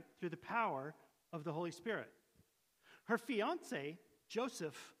pregnant through the power of the Holy Spirit. Her fiancé,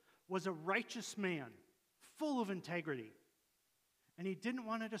 Joseph, was a righteous man, full of integrity, and he didn't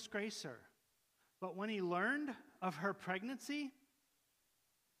want to disgrace her. But when he learned of her pregnancy,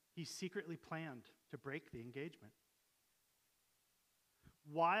 he secretly planned to break the engagement.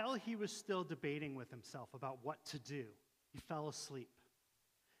 While he was still debating with himself about what to do, he fell asleep,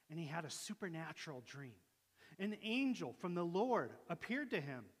 and he had a supernatural dream. An angel from the Lord appeared to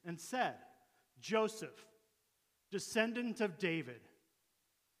him and said, Joseph, descendant of David,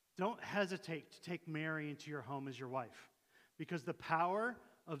 don't hesitate to take Mary into your home as your wife, because the power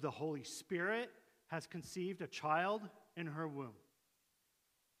of the Holy Spirit has conceived a child in her womb.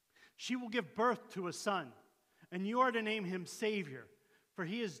 She will give birth to a son, and you are to name him Savior, for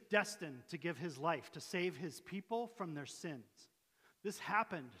he is destined to give his life to save his people from their sins. This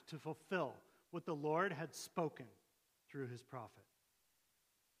happened to fulfill what the Lord had spoken through his prophet.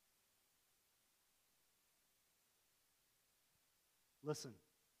 Listen,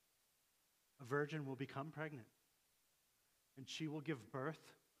 a virgin will become pregnant, and she will give birth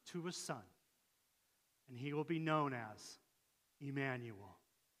to a son, and he will be known as Emmanuel,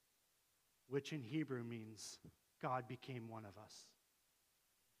 which in Hebrew means God became one of us.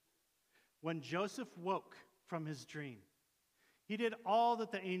 When Joseph woke from his dream, he did all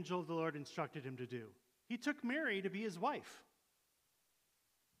that the angel of the Lord instructed him to do. He took Mary to be his wife.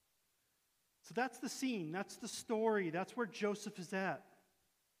 So that's the scene, that's the story, that's where Joseph is at.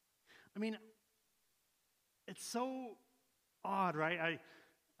 I mean, it's so odd, right?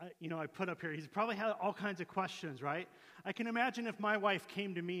 I put up here, he's probably had all kinds of questions, right? I can imagine if my wife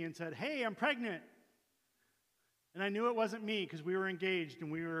came to me and said, hey, I'm pregnant. And I knew it wasn't me because we were engaged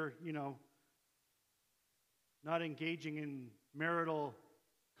and we were, not engaging in marital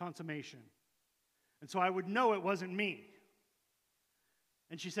consummation. And so I would know it wasn't me.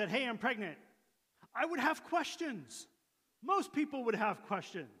 And she said, hey, I'm pregnant. I would have questions. Most people would have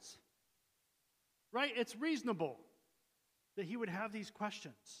questions. Right? It's reasonable that he would have these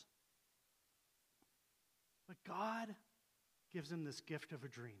questions. But God gives him this gift of a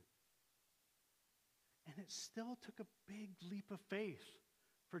dream. And it still took a big leap of faith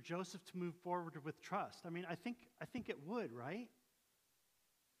for Joseph to move forward with trust. I mean, I think it would, right?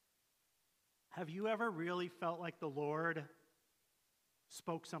 Have you ever really felt like the Lord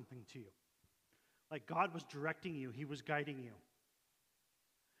spoke something to you? Like God was directing you, he was guiding you.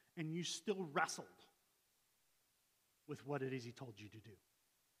 And you still wrestled with what it is he told you to do.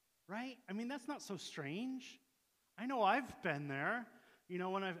 Right? I mean, that's not so strange. I know I've been there.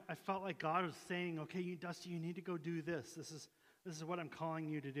 When I felt like God was saying, okay, Dusty, you need to go do this. This is what I'm calling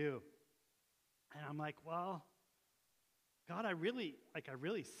you to do. And I'm like, well, God, I really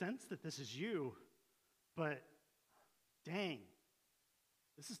sense that this is you, but dang,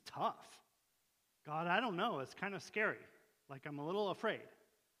 this is tough. God, I don't know. It's kind of scary. Like, I'm a little afraid.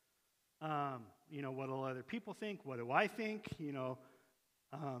 What will other people think? What do I think?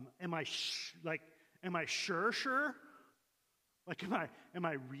 Am I sure? Like, am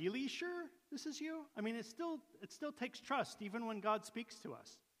I really sure this is you? I mean, it still takes trust, even when God speaks to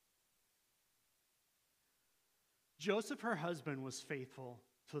us. Joseph, her husband, was faithful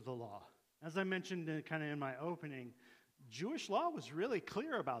to the law. As I mentioned kind of in my opening, Jewish law was really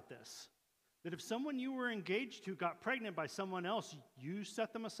clear about this. That if someone you were engaged to got pregnant by someone else, you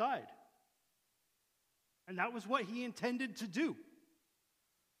set them aside. And that was what he intended to do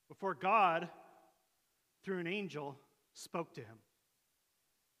before God, through an angel, spoke to him.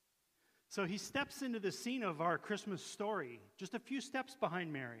 So he steps into the scene of our Christmas story, just a few steps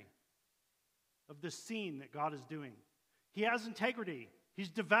behind Mary, of the scene that God is doing. He has integrity. He's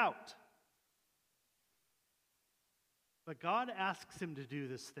devout. But God asks him to do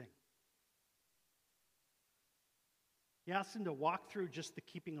this thing. He asks him to walk through just the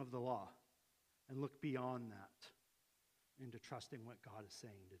keeping of the law and look beyond that into trusting what God is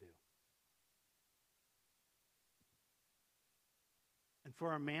saying to do. And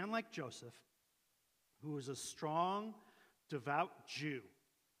for a man like Joseph, who was a strong, devout Jew,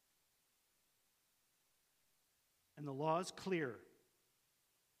 and the law is clear,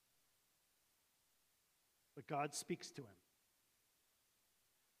 but God speaks to him,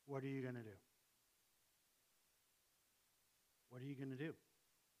 what are you going to do? What are you going to do? And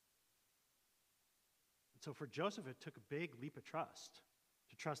so for Joseph, it took a big leap of trust,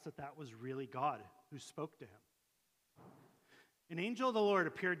 to trust that that was really God who spoke to him. An angel of the Lord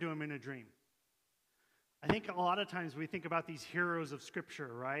appeared to him in a dream. I think a lot of times we think about these heroes of Scripture,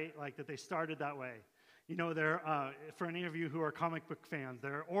 right? Like that they started that way. You know, for any of you who are comic book fans,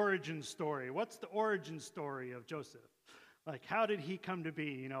 their origin story. What's the origin story of Joseph? Like, how did he come to be?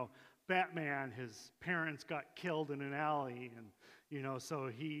 You know, Batman, his parents got killed in an alley, and, you know, so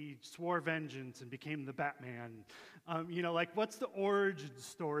he swore vengeance and became the Batman. You know, like, what's the origin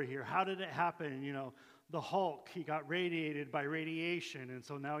story here? How did it happen? You know, the Hulk, he got radiated by radiation, and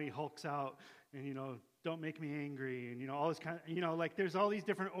so now he hulks out, and, you know, don't make me angry, and, you know, all this kind of, you know, like, there's all these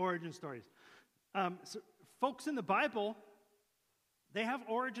different origin stories. So folks in the Bible, they have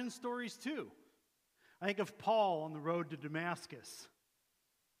origin stories too. I think of Paul on the road to Damascus.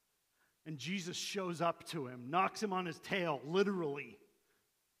 And Jesus shows up to him, knocks him on his tail, literally,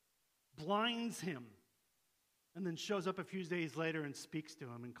 blinds him, and then shows up a few days later and speaks to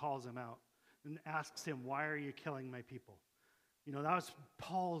him and calls him out and asks him, why are you killing my people? You know, that was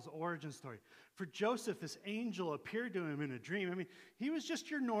Paul's origin story. For Joseph, this angel appeared to him in a dream. I mean, he was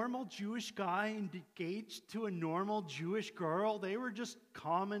just your normal Jewish guy engaged to a normal Jewish girl. They were just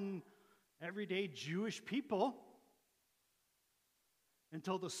common, everyday Jewish people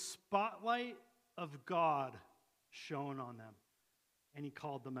until the spotlight of God shone on them, and he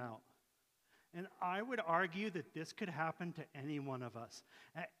called them out. And I would argue that this could happen to any one of us.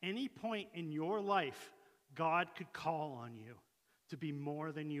 At any point in your life, God could call on you to be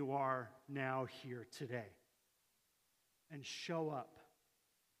more than you are now here today. And show up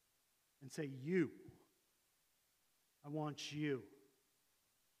and say, you, I want you.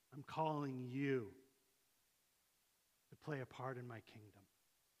 I'm calling you to play a part in my kingdom.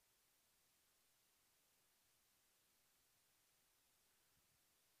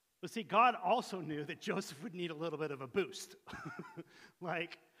 But see, God also knew that Joseph would need a little bit of a boost.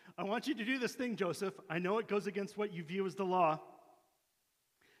 Like, I want you to do this thing, Joseph. I know it goes against what you view as the law.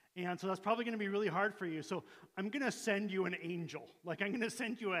 And so that's probably going to be really hard for you. So I'm going to send you an angel. Like, I'm going to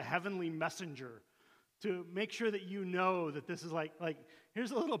send you a heavenly messenger to make sure that you know that this is like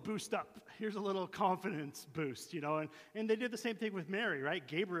here's a little boost up. Here's a little confidence boost, you know. And they did the same thing with Mary, right?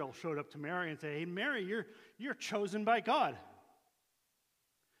 Gabriel showed up to Mary and said, hey, Mary, you're chosen by God.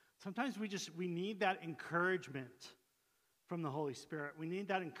 Sometimes we need that encouragement from the Holy Spirit. We need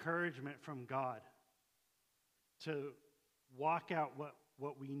that encouragement from God to walk out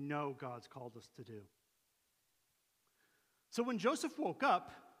what we know God's called us to do. So when Joseph woke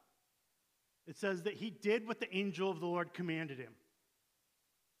up, it says that he did what the angel of the Lord commanded him.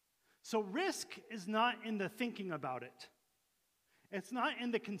 So risk is not in the thinking about it. It's not in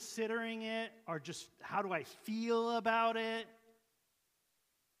the considering it or just how do I feel about it.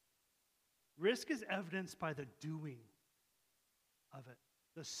 Risk is evidenced by the doing of it,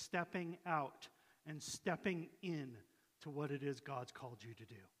 the stepping out and stepping in to what it is God's called you to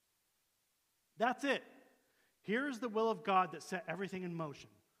do. That's it. Here's the will of God that set everything in motion.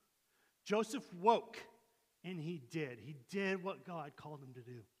 Joseph woke, and he did. He did what God called him to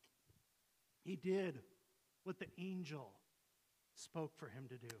do. He did what the angel spoke for him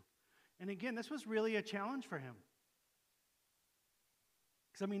to do. And again, this was really a challenge for him.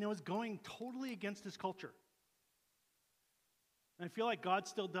 Because, I mean, it was going totally against his culture. And I feel like God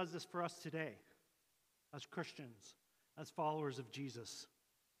still does this for us today as Christians, as followers of Jesus.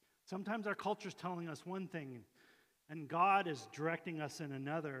 Sometimes our culture is telling us one thing, and God is directing us in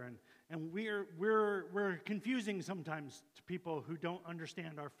another, and we're confusing sometimes to people who don't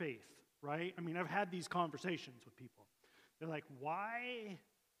understand our faith. right? I mean, I've had these conversations with people. They're like, why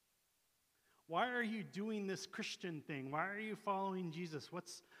are you doing this Christian thing? Why are you following Jesus?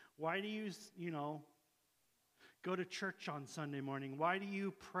 Why do you, go to church on Sunday morning? Why do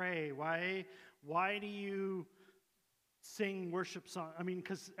you pray? Why do you sing worship songs? I mean,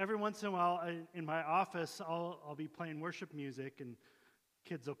 because every once in a while in my office, I'll be playing worship music and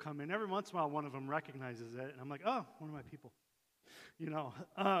kids will come in. Every once in a while, one of them recognizes it, and I'm like, oh, one of my people.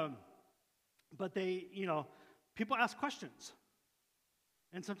 But they, people ask questions.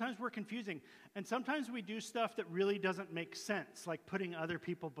 And sometimes we're confusing. And sometimes we do stuff that really doesn't make sense, like putting other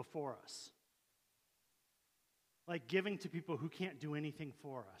people before us. Like giving to people who can't do anything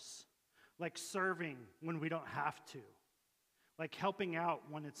for us. Like serving when we don't have to. Like helping out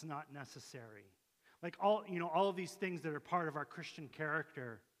when it's not necessary. Like all of these things that are part of our Christian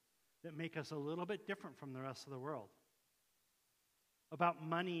character that make us a little bit different from the rest of the world. About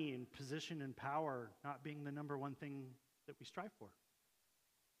money and position and power not being the number one thing that we strive for.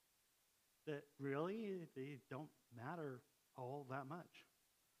 That really, they don't matter all that much.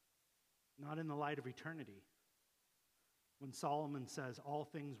 Not in the light of eternity. When Solomon says, all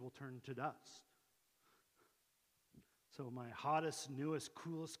things will turn to dust. So my hottest, newest,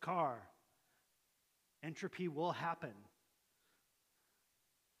 coolest car, entropy will happen.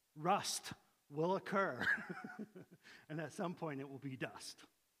 Rust will occur. And at some point it will be dust.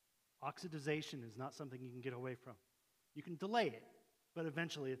 Oxidization is not something you can get away from. You can delay it, but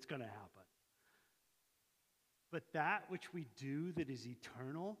eventually it's going to happen. But that which we do that is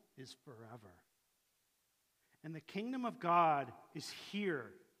eternal is forever. And the kingdom of God is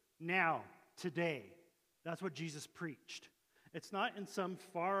here, now, today. That's what Jesus preached. It's not in some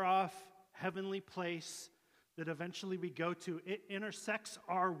far-off heavenly place that eventually we go to. It intersects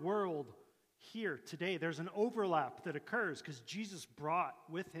our world here, today. There's an overlap that occurs because Jesus brought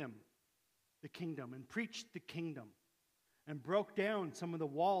with him the kingdom and preached the kingdom and broke down some of the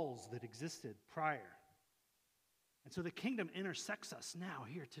walls that existed prior. And so the kingdom intersects us now,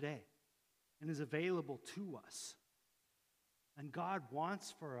 here, today, and is available to us. And God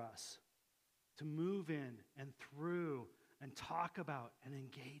wants for us to move in and through and talk about and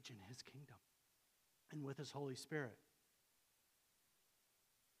engage in his kingdom and with his Holy Spirit.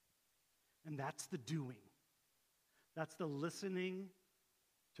 And that's the doing. That's the listening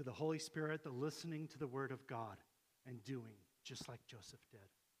to the Holy Spirit, the listening to the Word of God, and doing, just like Joseph did.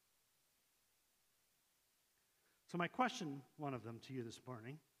 So my question, one of them to you this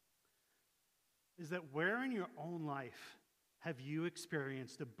morning, is that where in your own life have you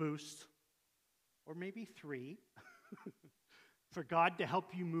experienced a boost, or maybe 3, for God to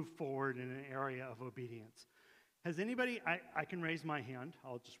help you move forward in an area of obedience? Has anybody, I can raise my hand,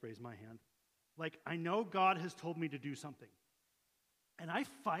 I'll just raise my hand. Like, I know God has told me to do something, and I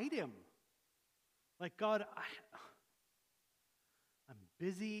fight him. Like, God, I'm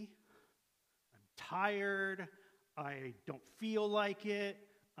busy, I'm tired, I don't feel like it,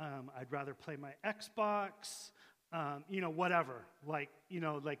 I'd rather play my Xbox, whatever. Like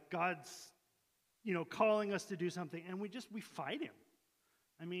God's, calling us to do something, and we fight him.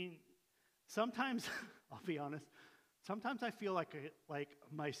 I mean, sometimes, I'll be honest, sometimes I feel like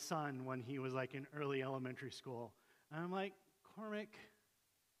my son when he was like in early elementary school. And I'm like, Cormac,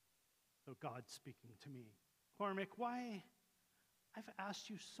 so God's speaking to me. Cormac, why? I've asked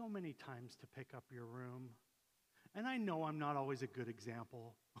you so many times to pick up your room. And I know I'm not always a good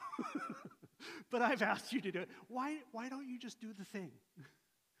example. But I've asked you to do it. Why don't you just do the thing?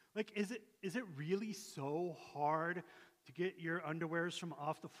 Like, is it really so hard to get your underwears from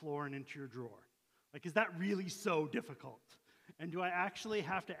off the floor and into your drawer? Like, is that really so difficult? And do I actually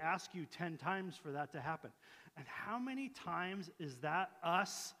have to ask you 10 times for that to happen? And how many times is that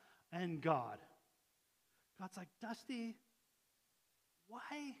us and God? God's like, Dusty,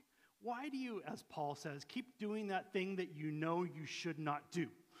 why do you, as Paul says, keep doing that thing that you know you should not do?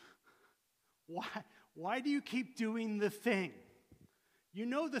 Why do you keep doing the thing? You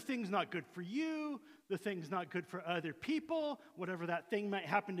know the thing's not good for you, the thing's not good for other people, whatever that thing might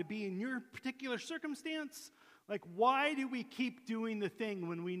happen to be in your particular circumstance. Like, why do we keep doing the thing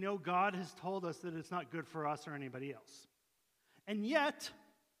when we know God has told us that it's not good for us or anybody else? And yet,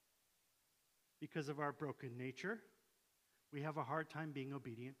 because of our broken nature, we have a hard time being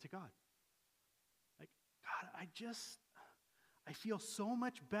obedient to God. Like, God, I feel so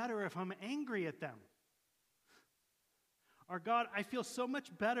much better if I'm angry at them. Or God, I feel so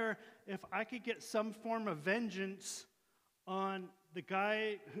much better if I could get some form of vengeance on the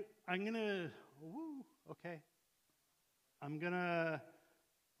guy who, I'm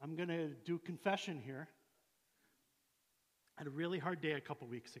gonna do confession here. I had a really hard day a couple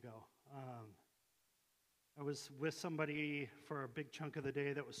weeks ago. I was with somebody for a big chunk of the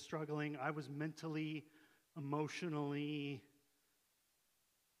day that was struggling. I was mentally, emotionally,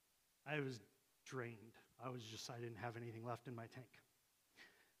 I was drained. I didn't have anything left in my tank.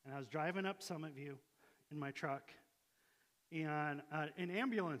 And I was driving up Summit View in my truck, and an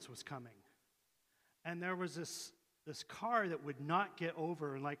ambulance was coming. And there was this car that would not get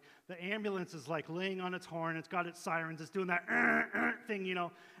over, and like the ambulance is like laying on its horn, it's got its sirens, it's doing that thing,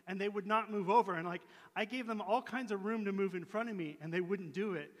 and they would not move over. And like I gave them all kinds of room to move in front of me, and they wouldn't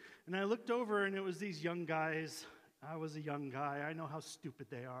do it. And I looked over, and it was these young guys. I was a young guy. I know how stupid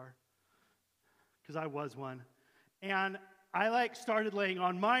they are, because I was one. And I like started laying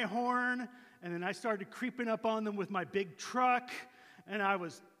on my horn, and then I started creeping up on them with my big truck, and I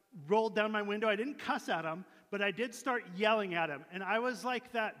was rolled down my window. I didn't cuss at them, but I did start yelling at him. And I was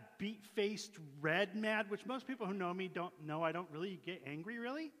like that beat-faced red mad, which most people who know me don't know. I don't really get angry,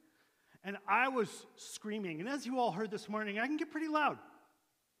 really. And I was screaming. And as you all heard this morning, I can get pretty loud.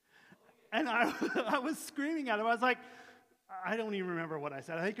 And I was screaming at him. I was like, I don't even remember what I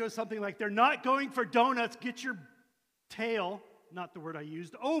said. I think it was something like, they're not going for donuts. Get your tail, not the word I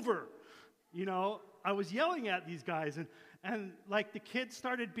used, over. I was yelling at these guys. And like the kids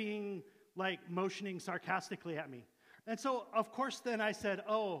started being like motioning sarcastically at me. And so, of course, then I said,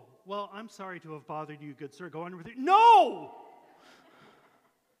 oh, well, I'm sorry to have bothered you, good sir. Go on with it. No!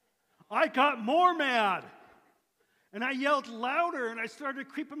 I got more mad. And I yelled louder, and I started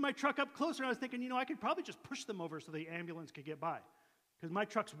creeping my truck up closer. And I was thinking, I could probably just push them over so the ambulance could get by. Because my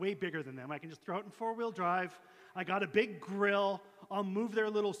truck's way bigger than them. I can just throw it in four-wheel drive. I got a big grill. I'll move their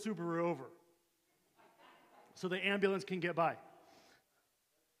little Subaru over so the ambulance can get by.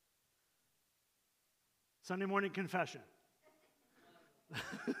 Sunday morning confession.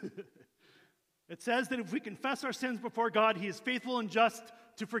 It says that if we confess our sins before God, He is faithful and just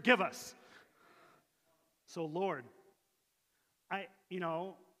to forgive us. So, Lord,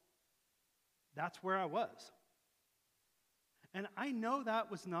 that's where I was. And I know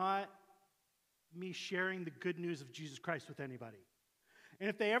that was not me sharing the good news of Jesus Christ with anybody. And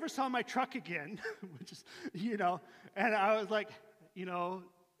if they ever saw my truck again, which is, and I was like,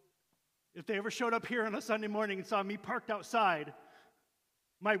 if they ever showed up here on a Sunday morning and saw me parked outside,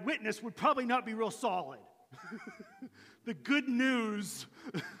 my witness would probably not be real solid. The good news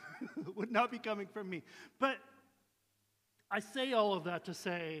would not be coming from me. But I say all of that to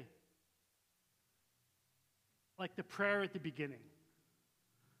say, like the prayer at the beginning,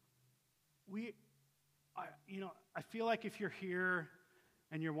 I feel like if you're here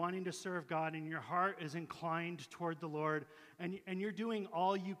and you're wanting to serve God and your heart is inclined toward the Lord and you're doing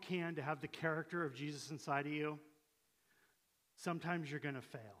all you can to have the character of Jesus inside of you, sometimes you're going to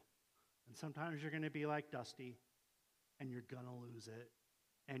fail. And sometimes you're going to be like Dusty and you're going to lose it.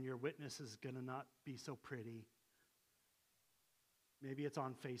 And your witness is going to not be so pretty. Maybe it's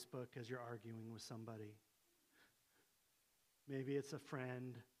on Facebook as you're arguing with somebody. Maybe it's a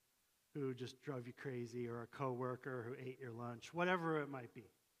friend who just drove you crazy, or a coworker who ate your lunch, whatever it might be.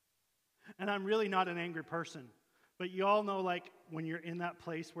 And I'm really not an angry person, but you all know, like, when you're in that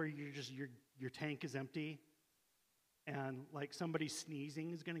place where your tank is empty, and like somebody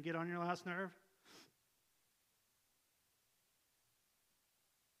sneezing is going to get on your last nerve.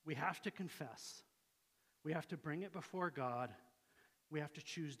 We have to confess. We have to bring it before God. We have to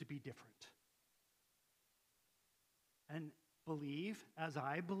choose to be different. And believe, as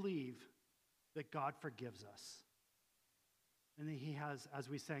I believe, that God forgives us. And that He has, as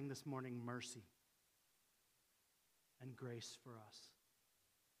we sang this morning, mercy and grace for us.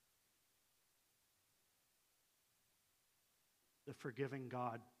 The forgiving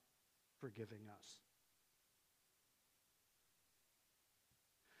God forgiving us.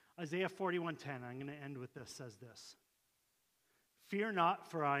 Isaiah 41:10, I'm going to end with this, says this. Fear not,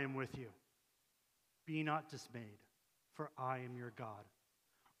 for I am with you. Be not dismayed, for I am your God.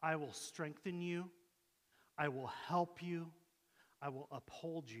 I will strengthen you. I will help you. I will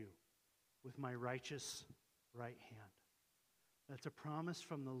uphold you with my righteous right hand. That's a promise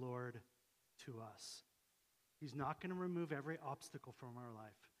from the Lord to us. He's not going to remove every obstacle from our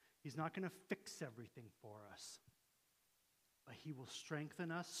life. He's not going to fix everything for us. But He will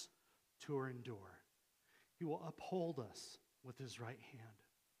strengthen us to endure. He will uphold us with His right hand.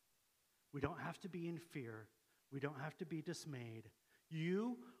 We don't have to be in fear. We don't have to be dismayed.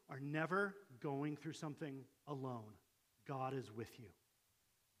 You are never going through something alone. God is with you.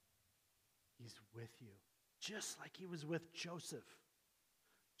 He's with you. Just like He was with Joseph.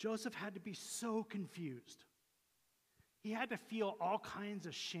 Joseph had to be so confused. He had to feel all kinds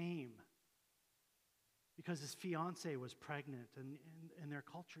of shame. because his fiance was pregnant, and in their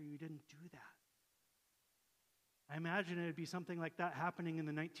culture, you didn't do that. I imagine it would be something like that happening in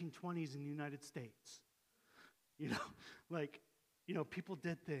the 1920s in the United States. People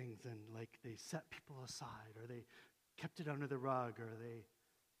did things, and they set people aside, or they kept it under the rug, or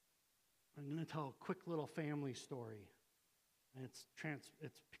I'm going to tell a quick little family story, and it's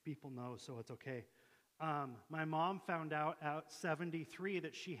people know, so it's okay. My mom found out at 73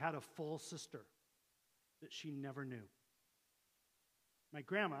 that she had a full sister that she never knew. My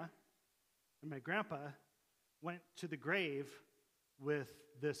grandma and my grandpa went to the grave with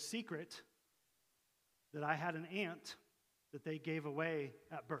the secret that I had an aunt that they gave away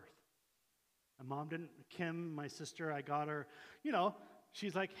at birth. My mom didn't, Kim, my sister, I got her,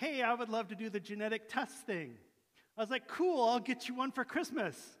 she's like, hey, I would love to do the genetic test thing. I was like, cool, I'll get you one for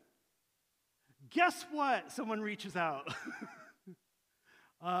Christmas. Guess what? Someone reaches out.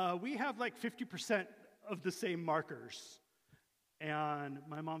 We have 50% of the same markers. And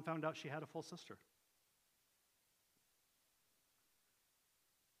my mom found out she had a full sister.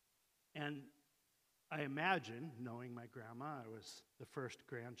 And I imagine, knowing my grandma, I was the first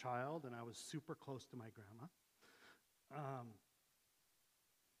grandchild, and I was super close to my grandma.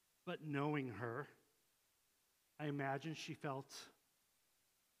 But knowing her, I imagine she felt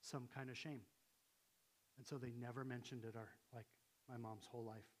some kind of shame. And so they never mentioned it, my mom's whole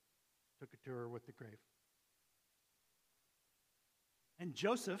life. Took it to her with the grave. And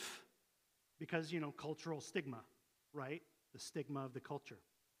Joseph, because, cultural stigma, right? The stigma of the culture.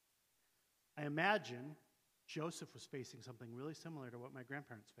 I imagine Joseph was facing something really similar to what my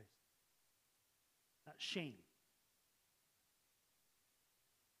grandparents faced. That shame.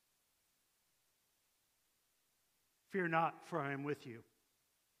 Fear not, for I am with you.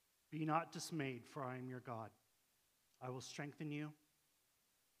 Be not dismayed, for I am your God. I will strengthen you.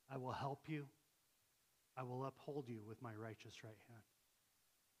 I will help you. I will uphold you with my righteous right hand.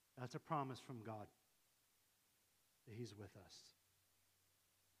 That's a promise from God that he's with us.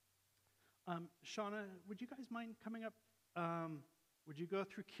 Shauna, would you guys mind coming up? Would you go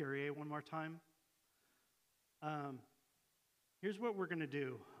through Kyrie one more time? Here's what we're going to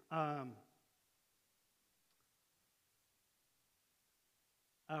do.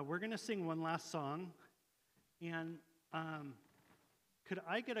 We're going to sing one last song. And could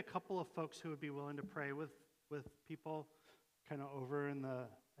I get a couple of folks who would be willing to pray with people kind of over in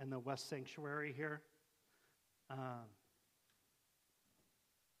the West Sanctuary here?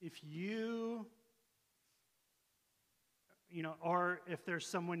 If you, or if there's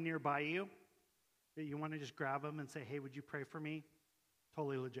someone nearby you that you want to just grab them and say, hey, would you pray for me?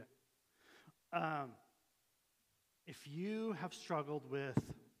 Totally legit. If you have struggled with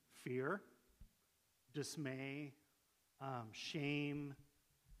fear, dismay, shame,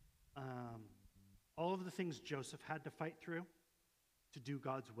 all of the things Joseph had to fight through to do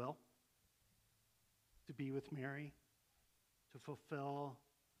God's will, to be with Mary, to fulfill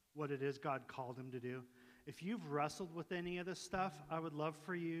what it is God called him to do. If you've wrestled with any of this stuff, I would love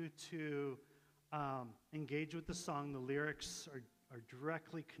for you to engage with the song. The lyrics are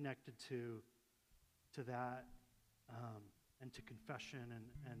directly connected to that and to confession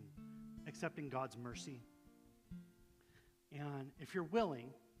and accepting God's mercy. And if you're willing,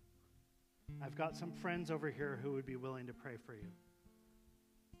 I've got some friends over here who would be willing to pray for you.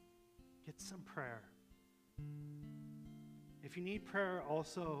 Get some prayer. If you need prayer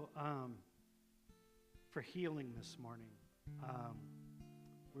also for healing this morning,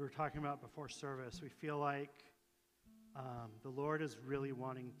 we were talking about before service, we feel like the Lord is really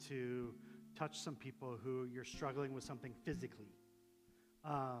wanting to touch some people who you're struggling with something physically.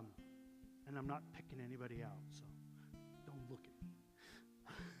 And I'm not picking anybody out, so don't look at me.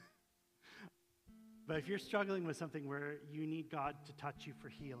 But if you're struggling with something where you need God to touch you for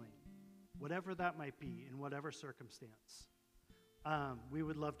healing, whatever that might be, in whatever circumstance, we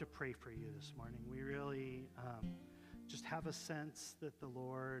would love to pray for you this morning. We really just have a sense that the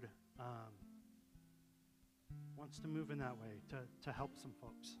Lord wants to move in that way to help some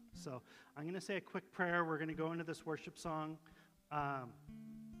folks. So I'm going to say a quick prayer. We're going to go into this worship song.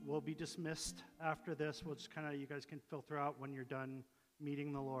 We'll be dismissed after this. We'll just you guys can filter out when you're done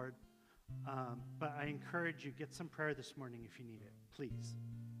meeting the Lord. But I encourage you, get some prayer this morning if you need it, please.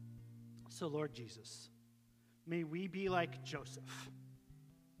 So Lord Jesus, may we be like Joseph.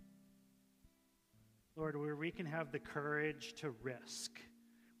 Lord, where we can have the courage to risk,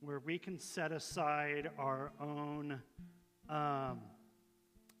 where we can set aside our own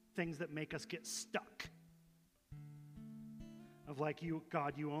things that make us get stuck. Of you,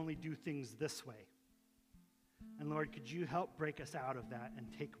 God, you only do things this way. And Lord, could you help break us out of that and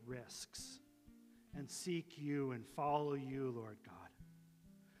take risks and seek you and follow you, Lord God.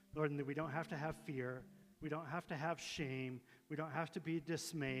 Lord, and that we don't have to have fear. We don't have to have shame. We don't have to be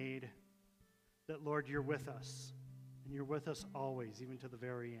dismayed. That, Lord, you're with us. And you're with us always, even to the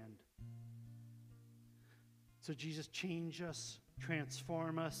very end. So, Jesus, change us,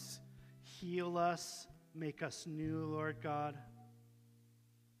 transform us, heal us, make us new, Lord God.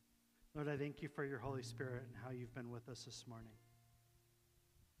 Lord, I thank you for your Holy Spirit and how you've been with us this morning.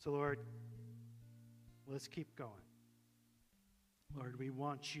 So, Lord, let's keep going. Lord, we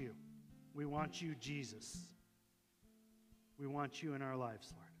want you. We want you, Jesus. We want you in our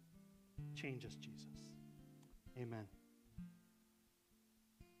lives, Lord. Change us, Jesus. Amen.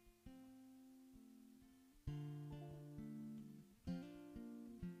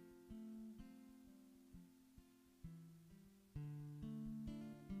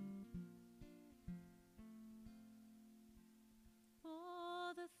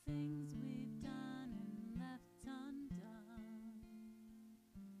 All the things we've done and left undone,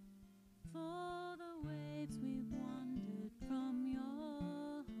 for the waves we've wandered from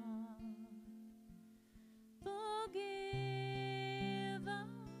your heart, forgive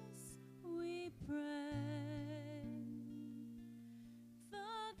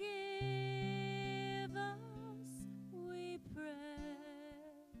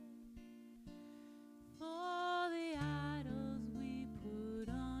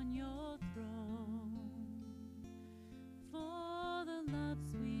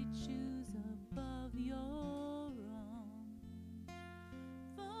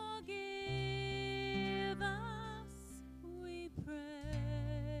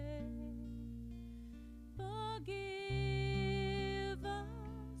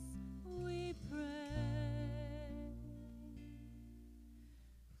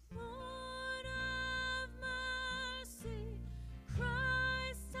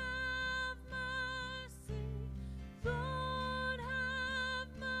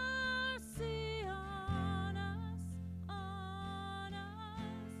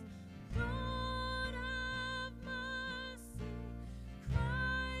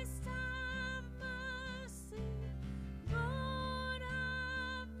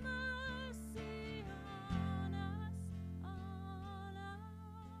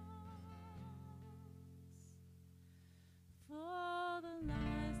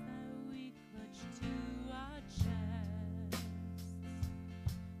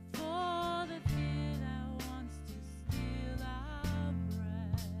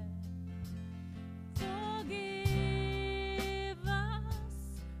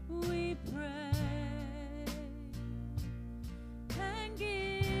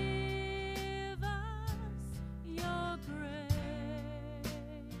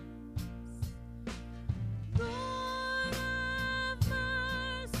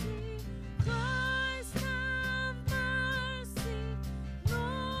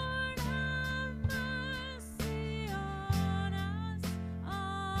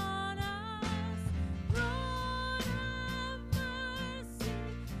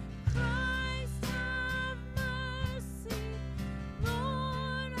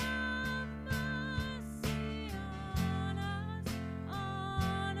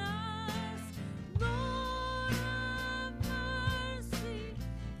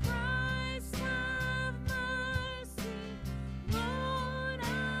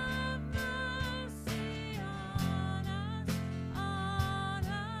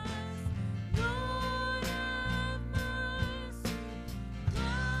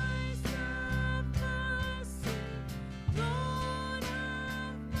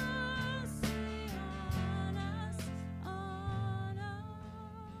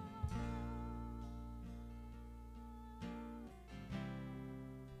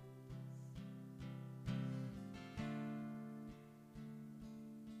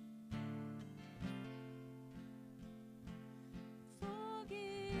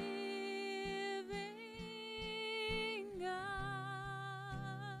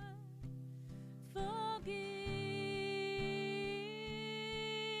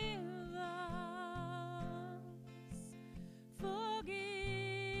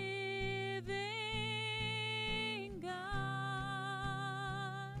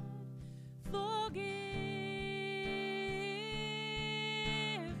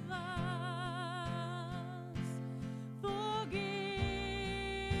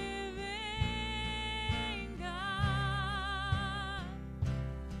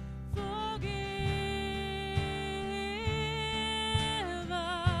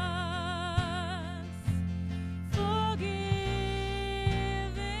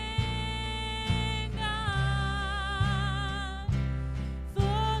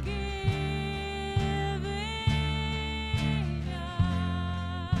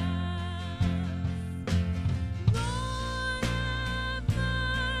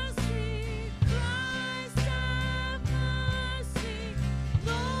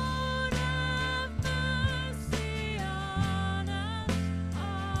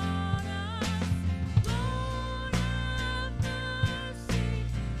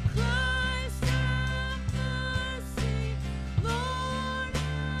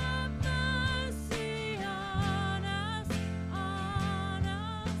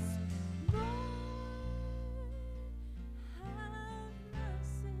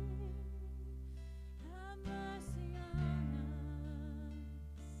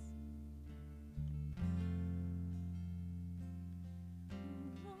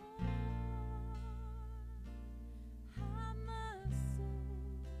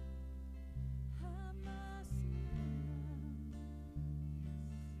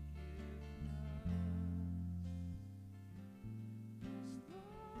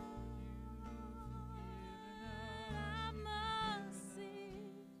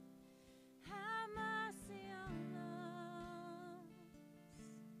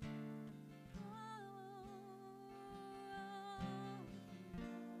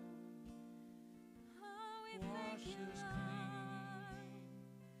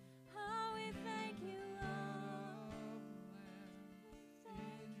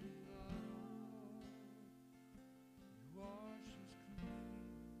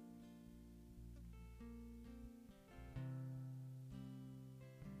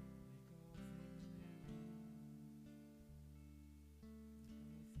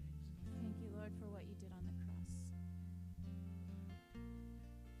For what you did on the cross.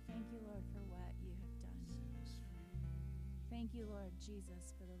 Thank you, Lord, for what you have done. Thank you, Lord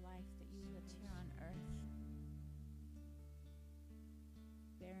Jesus, for the life that you lived here on earth,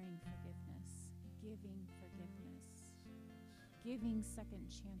 bearing forgiveness, giving second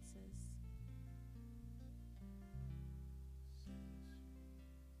chances.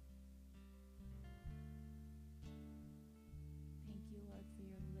 Thank you, Lord, for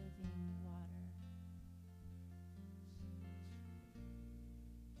your living water.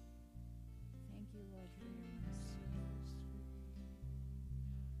 Thank you, Lord, for your mercy.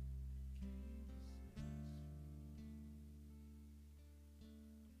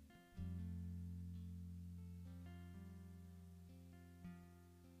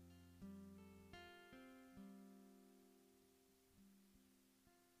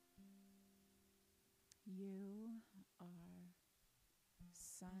 You are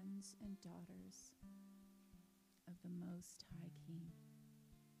sons and daughters of the Most High King.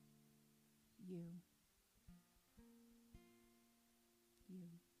 You. You.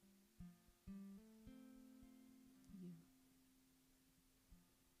 You. You.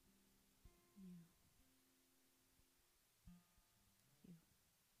 You.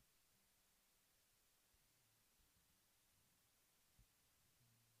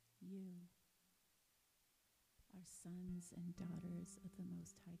 You are sons and daughters of the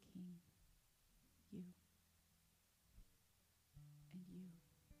Most High King. You. And you.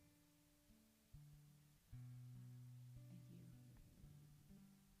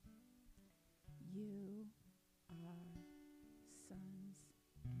 You are sons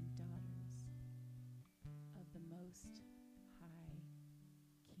and daughters of the Most High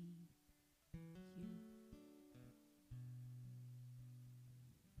King. You.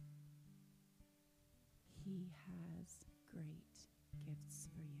 He has great gifts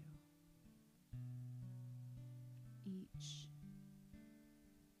for you. Each.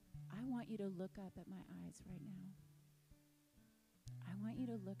 I want you to look up at my eyes right now. I want you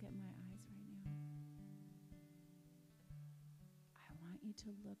to look at my eyes right now. I want you to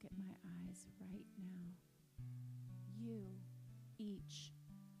look at my eyes right now. You, each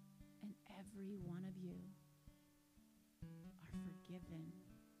and every one of you, are forgiven.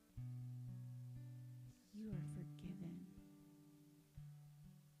 You are forgiven.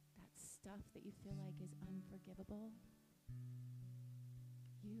 That stuff that you feel like is unforgivable,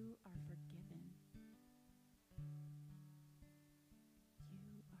 you are forgiven.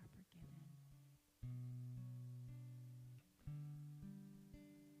 You are forgiven.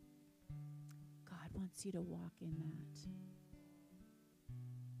 God wants you to walk in that.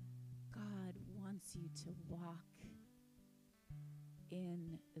 God wants you to walk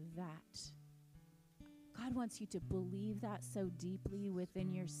in that. God wants you to believe that so deeply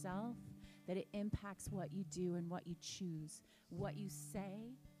within yourself that it impacts what you do and what you choose, what you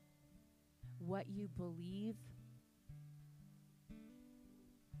say, what you believe,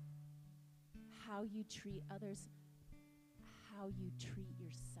 how you treat others, how you treat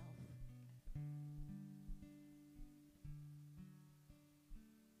yourself.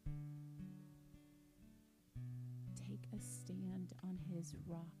 Take a stand on his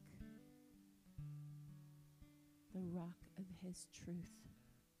rock, the rock of his truth.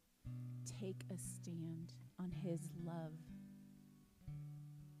 Take a stand on his love.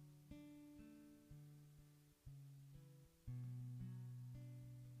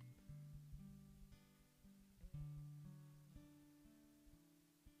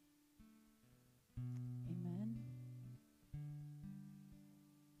 Amen.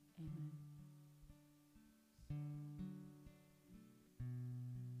 Amen.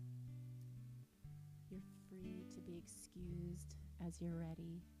 You're free to be excused as you're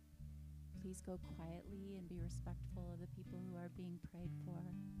ready. Please go quietly and be respectful of the people who are being prayed for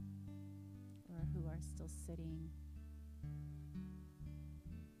or who are still sitting.